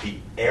 the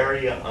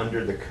area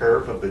under the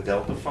curve of the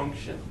delta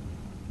function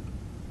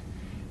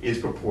is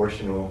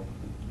proportional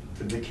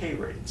to decay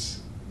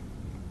rates.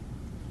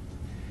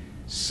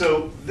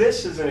 So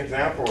this is an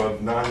example of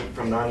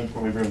from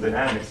non-equilibrium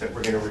dynamics that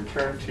we're going to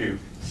return to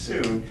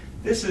soon.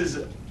 This is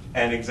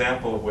an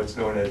example of what's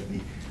known as the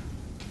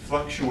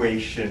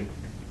fluctuation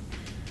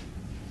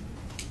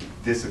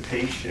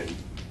dissipation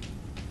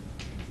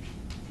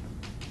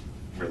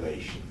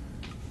relation,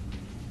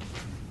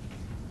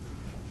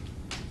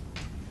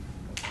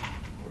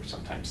 or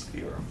sometimes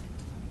theorem.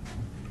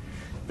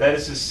 That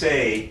is to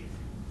say,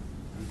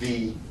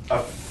 the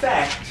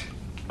effect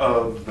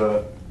of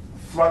the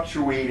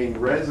fluctuating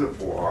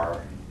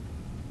reservoir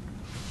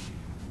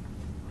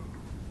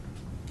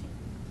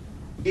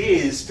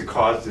is to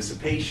cause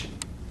dissipation.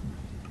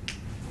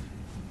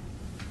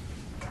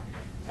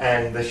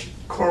 And the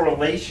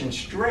correlation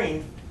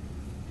strength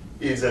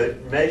is a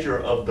measure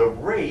of the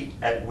rate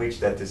at which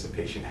that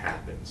dissipation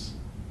happens.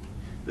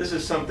 This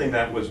is something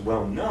that was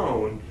well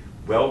known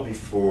well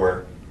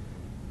before,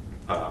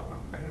 I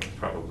don't know,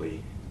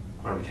 probably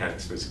quantum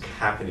mechanics was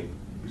happening,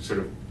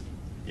 sort of,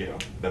 you know,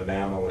 the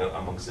mammal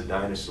amongst the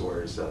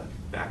dinosaurs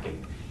back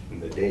in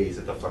the days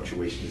that the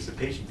fluctuation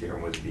dissipation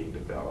theorem was being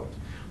developed.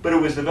 But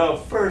it was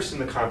developed first in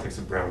the context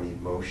of Brownian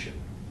motion.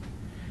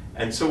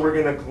 And so we're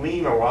going to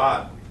glean a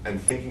lot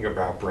and thinking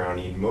about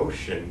Brownian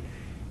motion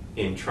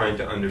in trying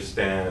to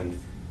understand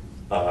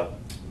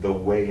the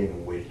way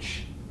in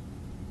which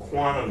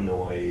quantum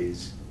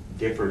noise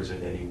differs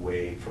in any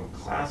way from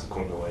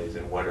classical noise,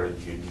 and what are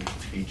the unique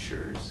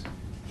features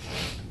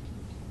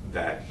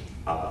that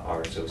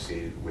are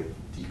associated with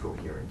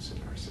decoherence in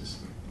our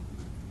system.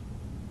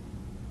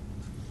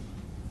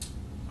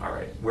 All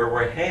right, where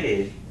we're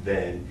headed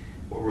then,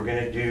 what we're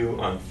going to do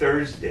on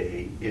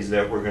Thursday is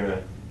that we're going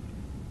to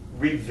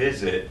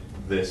revisit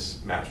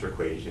this master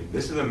equation.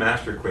 This is a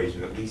master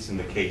equation, at least in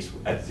the case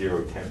at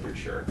zero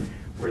temperature,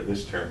 where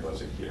this term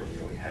wasn't here.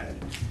 We only had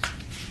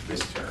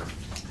this term.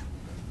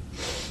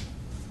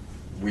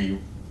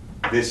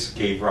 This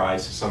gave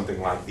rise to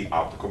something like the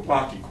optical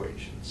Bloch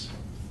equations,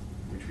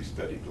 which we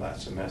studied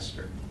last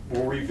semester.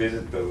 We'll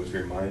revisit those,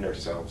 remind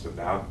ourselves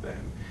about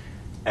them,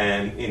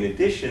 and in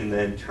addition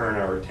then turn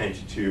our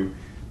attention to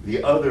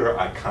the other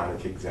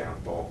iconic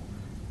example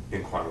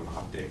in quantum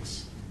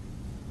optics,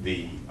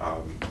 the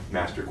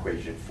master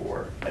equation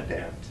for a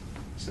damped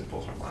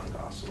simple harmonic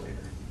oscillator,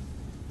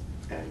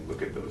 and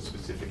look at those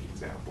specific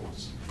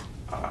examples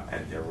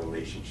and their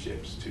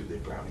relationships to the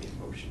Brownian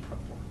motion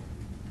problem.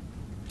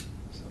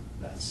 So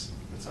that's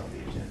on the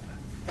agenda.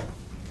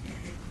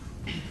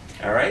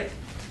 All right?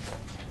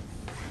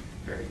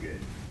 Very good.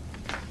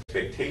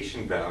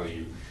 Expectation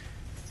value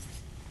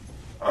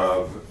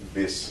of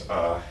this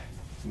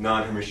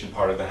non-Hermitian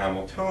part of the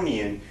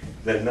Hamiltonian,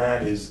 then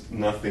that is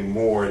nothing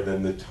more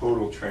than the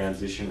total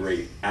transition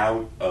rate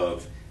out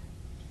of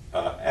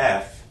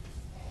F.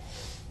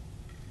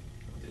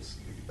 Just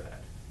leave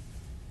that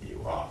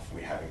mu off.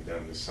 We haven't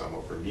done the sum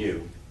over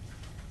mu.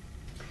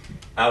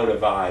 Out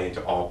of I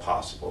into all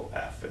possible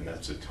F, and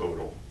that's a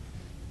total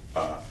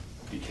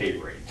decay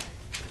rate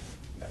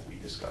that we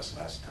discussed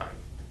last time.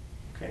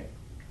 Okay.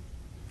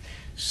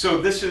 So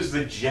this is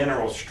the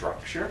general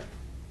structure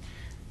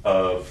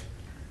of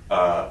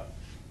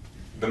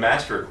the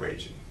master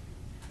equation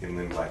in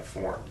Lindblad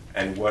form.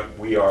 And what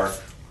we are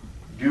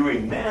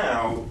doing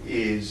now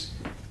is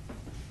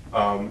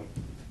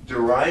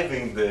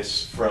deriving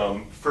this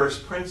from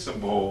first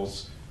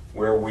principles,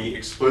 where we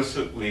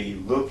explicitly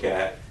look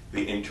at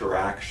the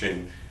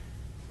interaction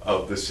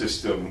of the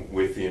system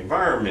with the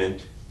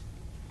environment,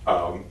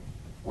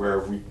 where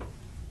we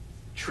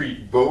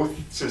treat both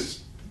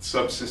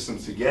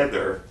subsystems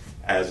together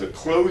as a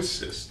closed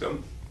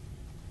system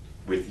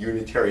with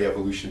unitary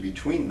evolution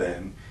between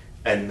them,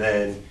 and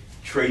then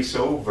trace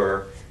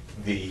over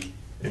the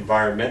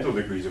environmental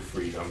degrees of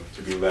freedom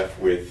to be left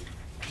with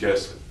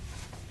just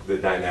the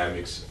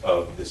dynamics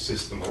of the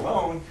system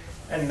alone,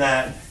 and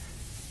that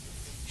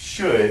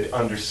should,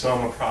 under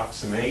some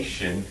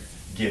approximation,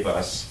 give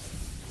us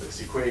this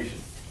equation.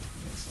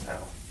 It's now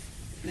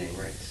being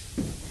raised.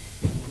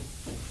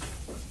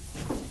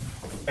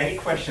 Any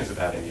questions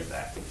about any of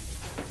that?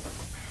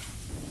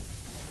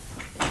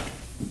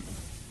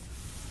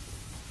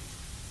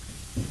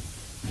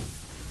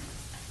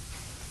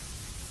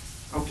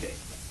 Okay.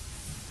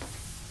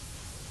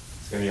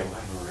 It's going to be a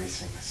lot of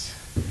erasing this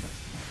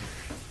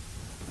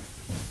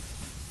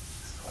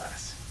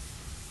class.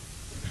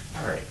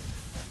 All right.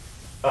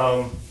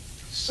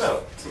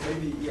 So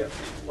maybe, yeah,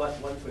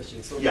 one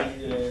question. So yeah.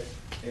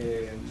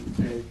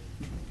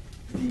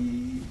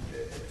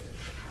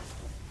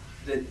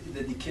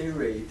 The decay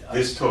rate.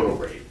 This total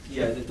rate.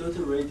 Yeah, the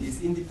total rate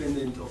is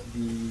independent of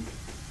the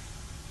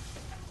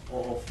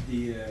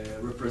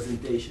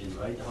representation,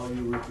 right? How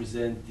you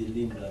represent the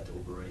Lindblad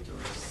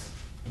operators.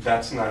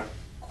 That's not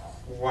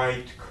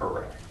quite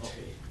correct.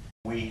 Okay.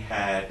 We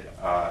had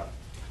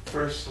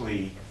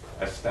firstly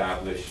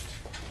established,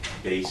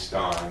 based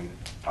on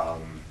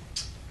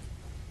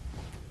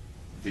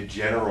the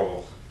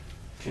general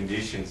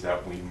conditions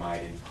that we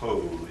might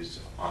impose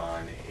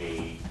on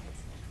a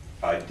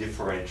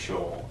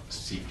differential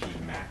CP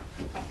map.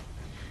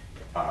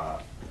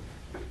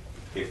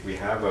 If we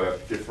have a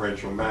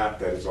differential map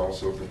that is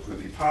also a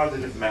completely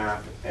positive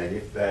map, and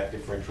if that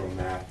differential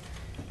map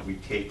we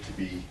take to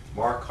be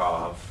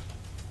Markov,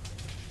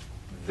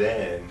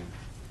 then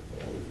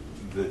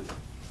the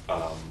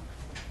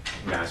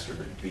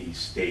the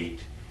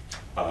state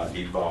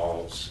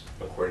evolves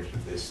according to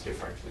this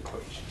differential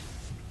equation.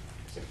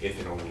 It's an if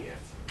and only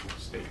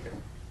if statement.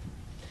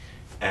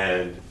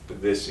 And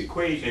this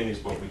equation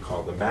is what we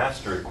call the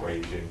master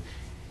equation,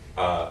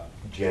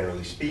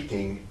 generally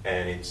speaking,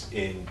 and it's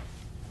in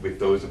with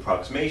those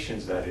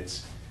approximations that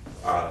it's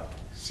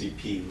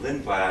CP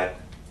Lindblad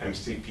and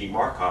CP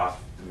Markov,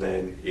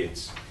 then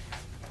it's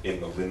in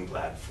the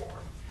Lindblad form.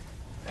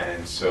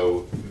 And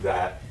so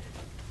that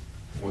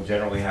will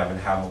generally have a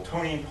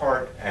Hamiltonian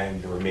part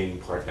and the remaining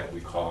part that we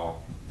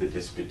call the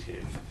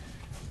dissipative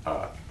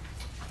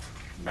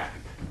map.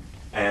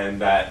 And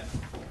that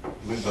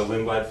the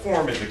Lindblad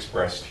form is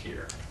expressed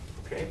here,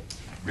 okay?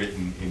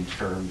 Written in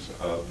terms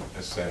of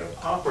a set of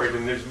operators.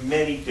 And there's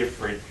many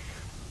different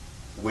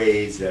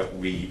ways that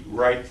we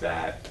write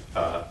that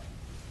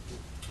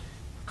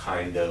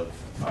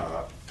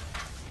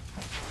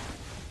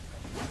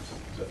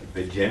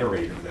the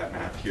generator of that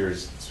map here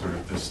is sort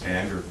of the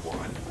standard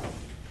one.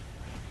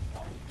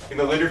 In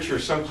the literature,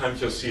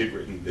 sometimes you'll see it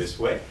written this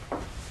way,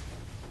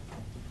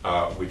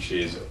 which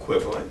is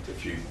equivalent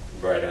if you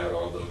write out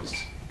all those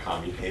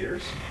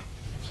commutators.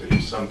 So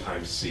you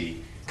sometimes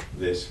see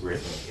this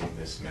written in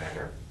this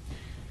manner.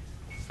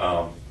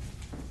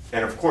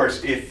 And of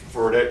course, if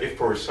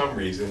for some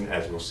reason,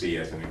 as we'll see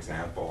as an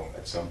example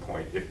at some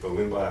point, if the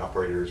Lindblad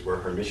operators were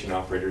Hermitian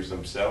operators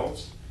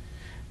themselves,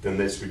 then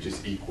this would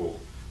just equal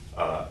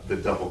the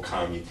double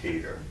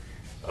commutator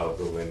of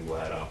the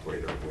Lindblad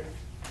operator with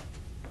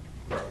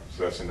rho.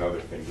 So that's another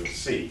thing you'll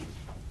see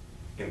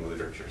in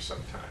literature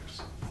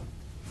sometimes.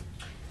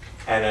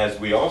 And as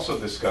we also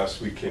discussed,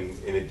 we can,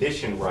 in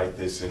addition, write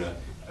this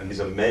as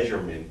a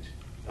measurement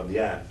of the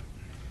atom.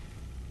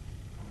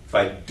 If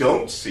I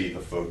don't see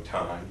the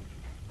photon,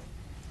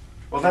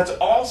 well, that's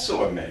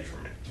also a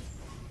measurement.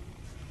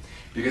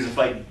 Because if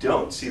I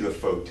don't see the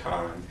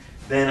photon,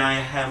 then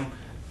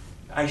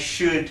I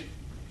should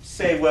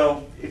say,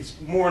 well, it's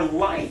more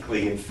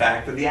likely, in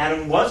fact, that the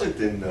atom wasn't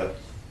in the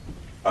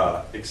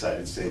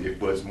excited state. It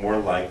was more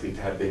likely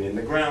to have been in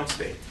the ground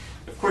state.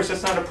 Of course,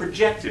 that's not a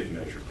projective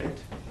measurement.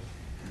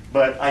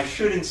 But I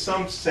should, in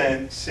some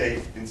sense,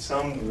 say, in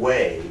some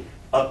way,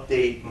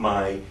 update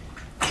my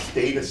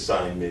state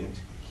assignment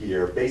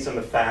here based on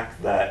the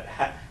fact that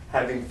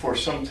having for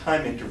some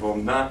time interval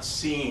not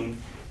seen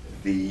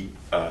the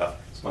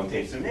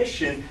spontaneous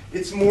emission,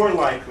 it's more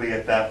likely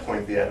at that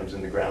point the atom's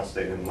in the ground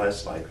state and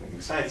less likely in the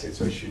excited state.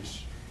 So I should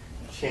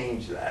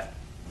change that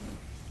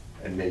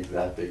and make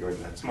that bigger and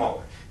that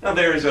smaller. Now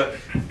there is a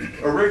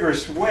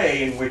rigorous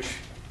way in which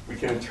we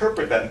can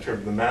interpret that in terms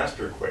of the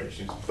master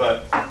equations,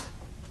 but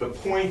the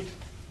point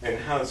and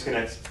how this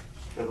connects,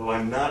 although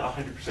I'm not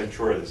 100%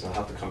 sure of this, I'll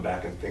have to come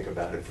back and think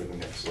about it for the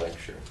next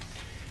lecture,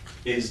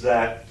 is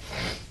that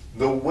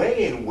the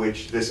way in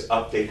which this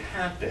update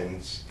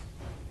happens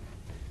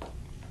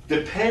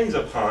depends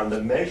upon the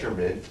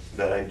measurement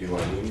that I do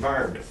on the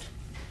environment.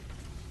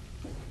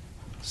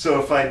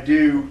 So if I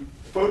do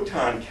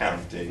photon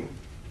counting,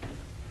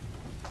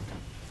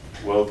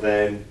 well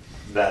then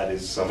that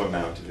is some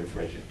amount of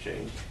information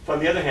change. If on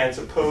the other hand,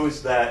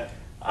 suppose that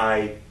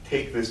I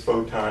take this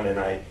photon and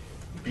I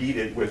beat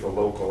it with a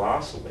local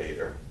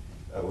oscillator,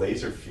 a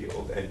laser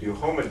field, and do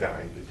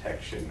homodyne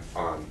detection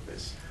on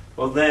this,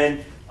 well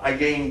then I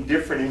gain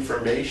different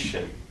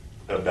information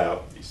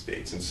about these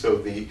states. And so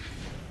the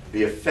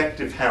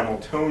effective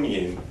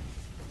Hamiltonian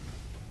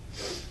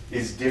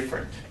is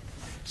different.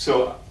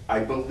 So I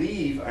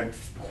believe, I'm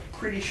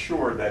pretty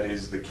sure that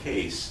is the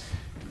case,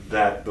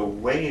 that the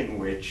way in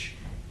which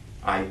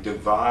I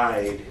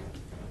divide,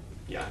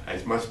 yeah,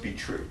 it must be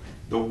true.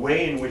 The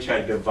way in which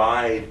I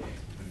divide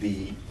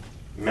the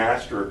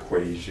master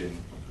equation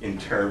in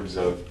terms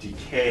of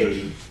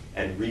decay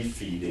and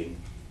refeeding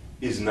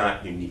is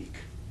not unique.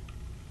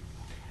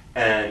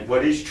 And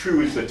what is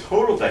true is the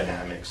total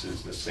dynamics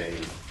is the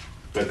same,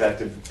 but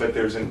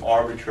there's an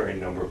arbitrary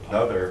number of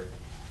other,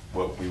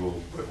 what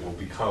will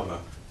become a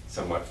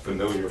somewhat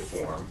familiar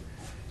form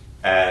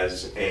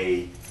as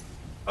a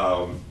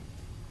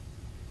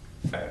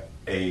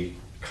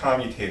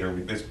commutator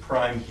with this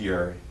prime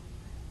here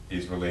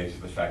is related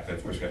to the fact that,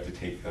 of course, we have to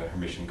take the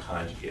Hermitian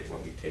conjugate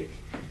when we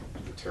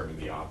determine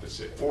the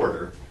opposite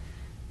order.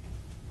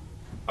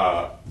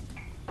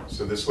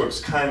 So this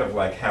looks kind of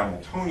like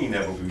Hamiltonian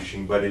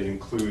evolution, but it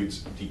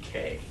includes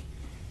decay,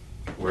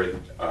 where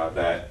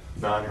that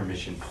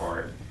non-Hermitian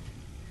part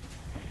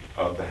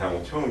of the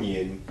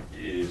Hamiltonian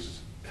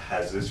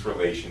has this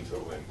relation to the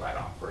Lindblad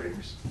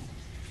operators.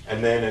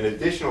 And then an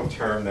additional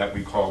term that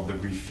we call the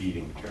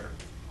refeeding term.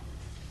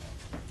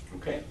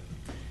 Okay?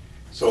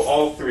 So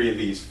all three of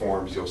these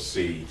forms you'll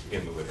see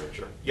in the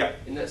literature. Yeah.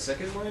 In that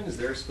second line, is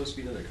there supposed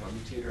to be another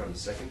commutator on the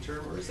second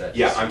term, or is that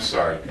Yeah, just- I'm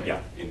sorry. Okay.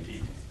 Yeah,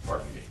 indeed.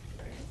 Pardon me.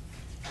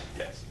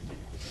 Yes, indeed.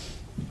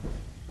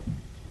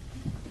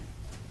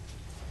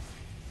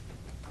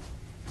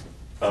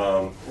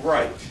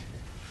 Right.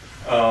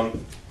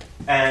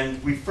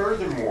 And we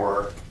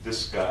furthermore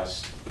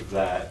discussed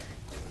that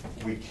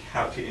we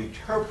have to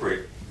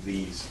interpret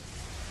these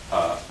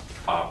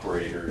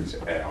operators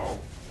L,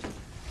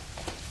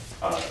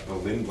 the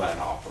Lindblad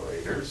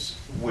operators,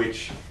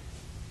 which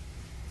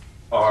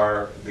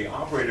are the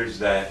operators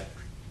that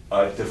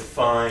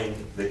define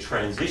the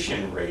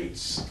transition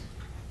rates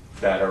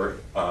that are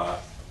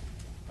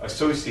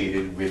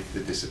associated with the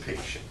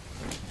dissipation.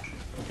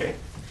 Okay?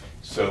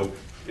 So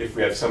if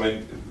we have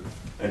some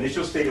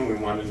initial state and we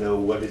want to know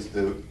what is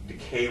the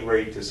decay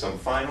rate to some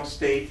final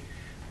state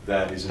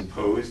that is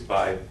imposed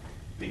by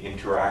the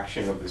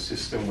interaction of the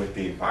system with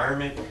the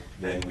environment,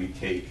 then we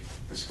take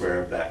the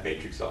square of that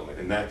matrix element.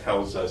 And that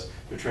tells us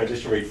the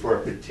transition rate for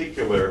a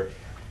particular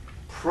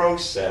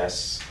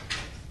process,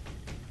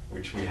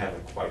 which we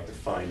haven't quite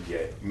defined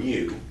yet,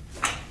 mu.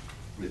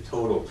 The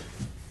total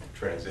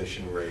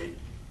transition rate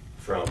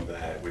from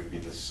that would be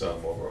the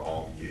sum over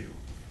all mu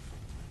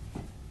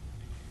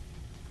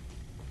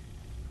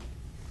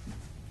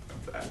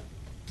of that.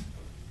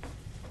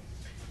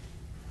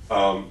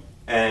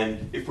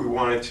 And if we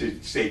wanted to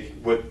say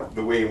what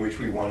the way in which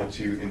we wanted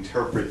to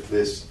interpret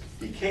this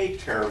decay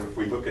term, if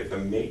we look at the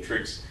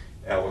matrix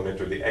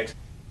element or the x,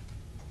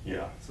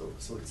 yeah. So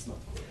it's not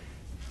correct.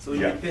 So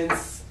Yeah. it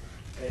depends,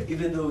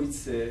 even though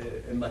it's a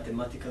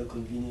mathematical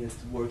convenience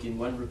to work in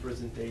one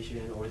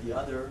representation or the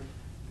other,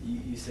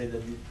 you say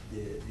that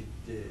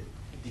the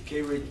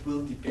decay rate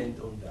will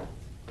depend on that.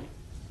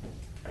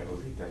 I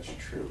believe that's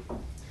true. Let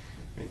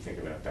me think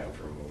about that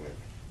for a moment.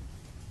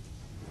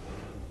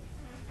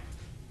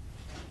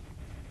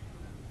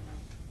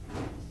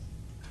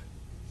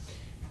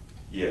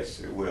 Yes,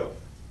 it will.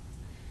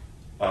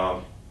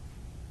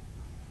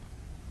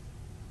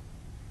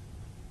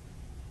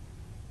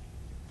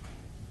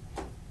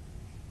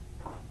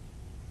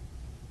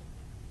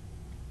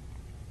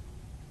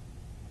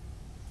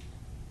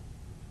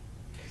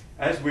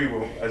 As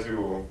we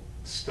will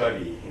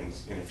study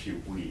in a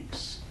few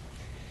weeks,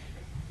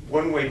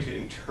 one way to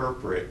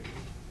interpret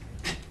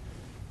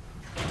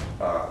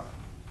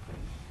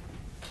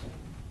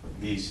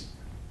these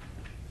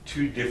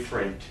two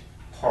different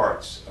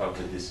parts of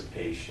the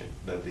dissipation,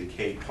 the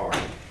decay part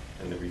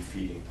and the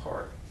refeeding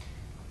part,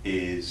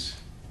 is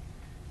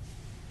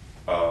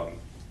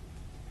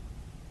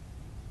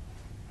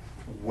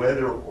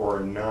whether or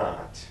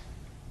not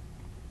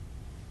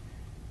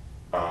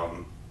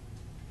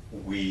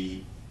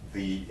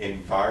the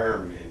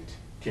environment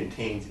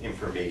contains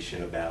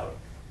information about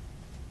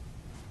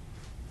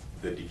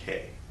the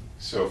decay.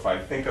 So if I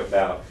think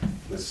about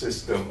the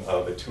system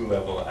of a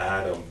two-level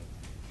atom,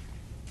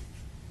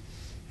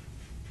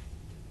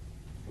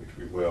 which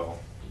we will,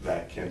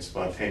 that can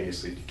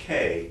spontaneously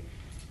decay,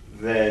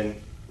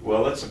 then,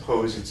 well, let's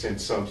suppose it's in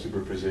some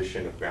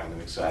superposition of ground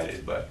and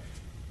excited, but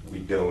we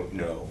don't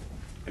know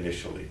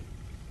initially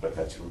what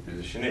that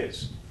superposition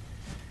is.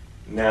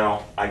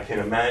 Now, I can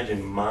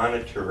imagine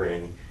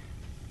monitoring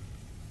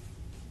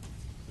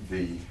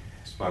the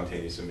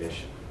spontaneous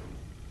emission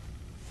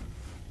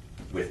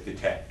with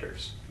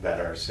detectors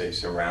that are, say,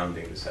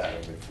 surrounding this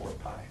atom in 4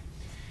 pi.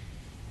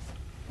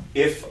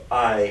 If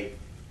I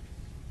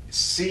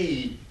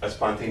see a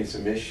spontaneous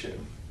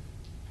emission,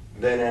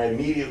 then I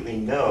immediately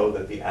know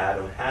that the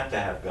atom had to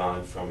have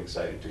gone from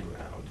excited to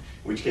ground,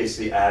 in which case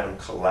the atom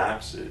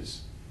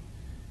collapses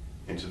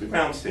into the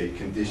ground state,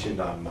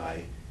 conditioned on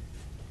my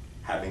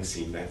having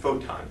seen that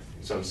photon.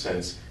 In some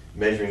sense,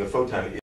 measuring the photon